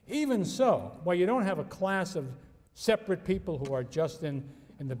 Even so, while you don't have a class of separate people who are just in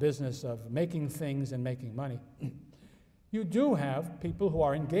the business of making things and making money, you do have people who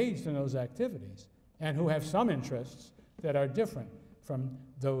are engaged in those activities and who have some interests that are different from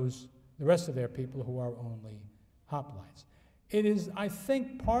the rest of their people who are only hoplites. It is, I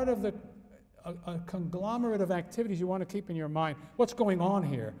think, part of a conglomerate of activities you want to keep in your mind. What's going on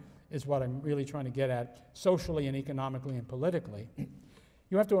here is what I'm really trying to get at, socially and economically and politically.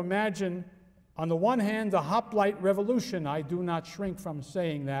 You have to imagine, on the one hand, the hoplite revolution. I do not shrink from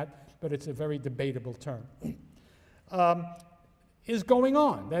saying that, but it's a very debatable term. Is going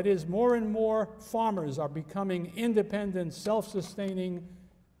on. That is, more and more farmers are becoming independent, self-sustaining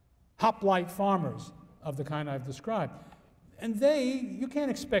hoplite farmers of the kind I've described. And you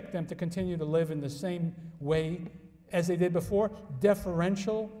can't expect them to continue to live in the same way as they did before,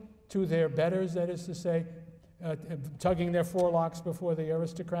 deferential to their betters, that is to say, tugging their forelocks before the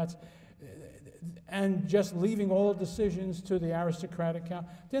aristocrats, and just leaving all decisions to the aristocratic count,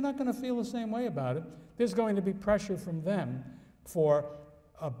 they're not going to feel the same way about it. There's going to be pressure from them for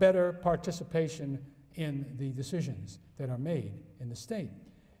a better participation in the decisions that are made in the state.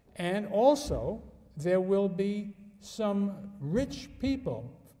 And also, there will be some rich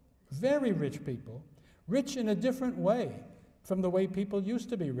people, very rich people, rich in a different way from the way people used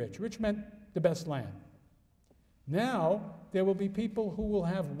to be rich. Rich meant the best land. Now, there will be people who will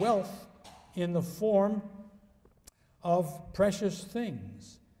have wealth in the form of precious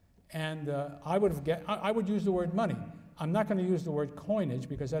things. And I would use the word money. I'm not going to use the word coinage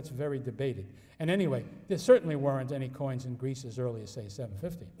because that's very debated. And anyway, there certainly weren't any coins in Greece as early as, say,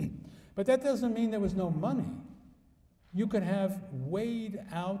 750. But that doesn't mean there was no money. You could have weighed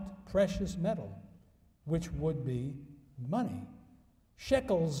out precious metal, which would be money.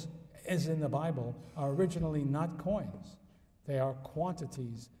 Shekels, as in the Bible, are originally not coins. They are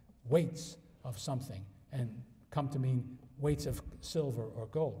quantities, weights of something, and come to mean weights of silver or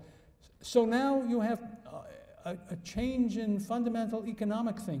gold. So now you have a change in fundamental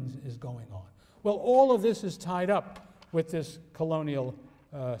economic things is going on. Well, all of this is tied up with this colonial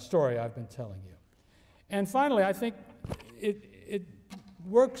story I've been telling you. And finally, I think it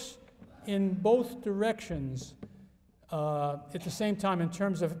works in both directions at the same time in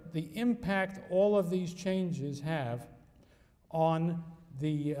terms of the impact all of these changes have on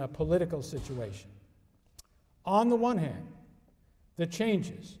the political situation. On the one hand, the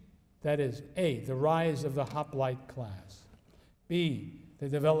changes, that is, A, the rise of the hoplite class, B, the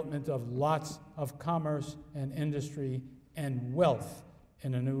development of lots of commerce and industry and wealth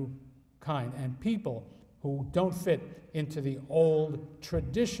in a new kind, and people who don't fit into the old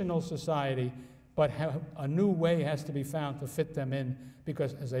traditional society, but have a new way has to be found to fit them in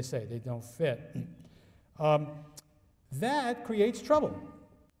because, as I say, they don't fit. That creates trouble.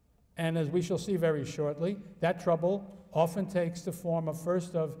 And as we shall see very shortly, that trouble often takes the form of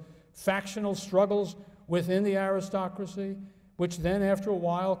first of factional struggles within the aristocracy, which then after a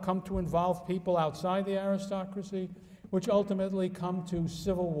while come to involve people outside the aristocracy, which ultimately come to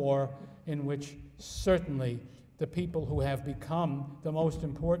civil war, in which certainly the people who have become the most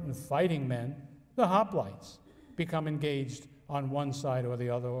important fighting men, the hoplites, become engaged on one side or the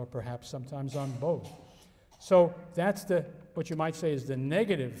other, or perhaps sometimes on both. So that's what you might say is the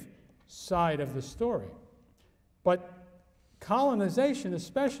negative side of the story. But colonization,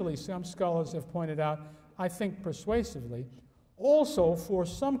 especially, some scholars have pointed out, I think persuasively, also for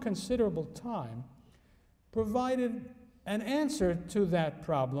some considerable time provided an answer to that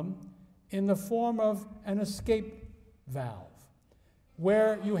problem in the form of an escape valve,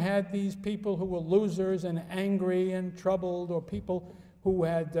 where you had these people who were losers and angry and troubled, or people who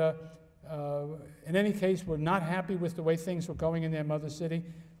had, in any case, were not happy with the way things were going in their mother city.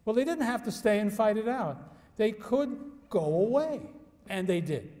 Well, they didn't have to stay and fight it out. They could go away, and they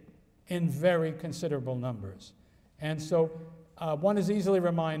did, in very considerable numbers. And so one is easily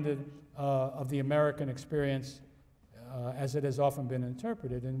reminded of the American experience as it has often been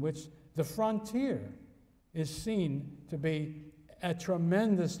interpreted, in which the frontier is seen to be a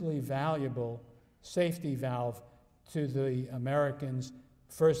tremendously valuable safety valve to the Americans,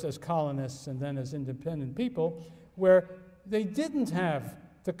 first as colonists and then as independent people, where they didn't have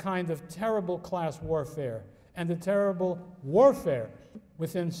the kind of terrible class warfare and the terrible warfare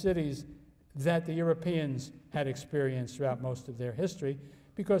within cities that the Europeans had experienced throughout most of their history,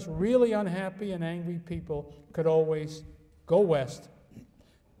 because really unhappy and angry people could always go west,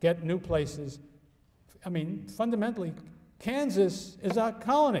 get new places. I mean, fundamentally, Kansas is a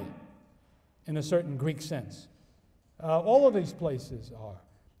colony in a certain Greek sense. All of these places are.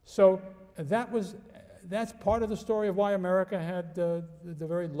 So that's part of the story of why America had the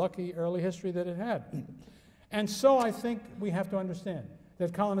very lucky early history that it had. And so I think we have to understand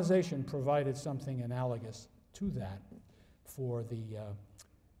that colonization provided something analogous to that for the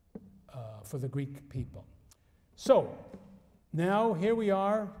Greek people. So now here we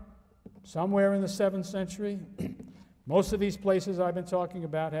are, somewhere in the 7th century. Most of these places I've been talking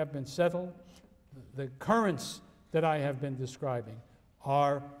about have been settled. The currents that I have been describing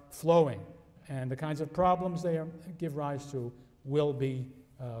are flowing, and the kinds of problems they give rise to will be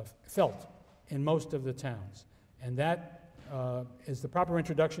felt in most of the towns. And that is the proper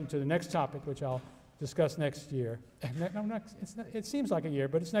introduction to the next topic, which I'll discuss next year. No, it seems like a year,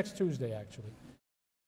 but it's next Tuesday, actually.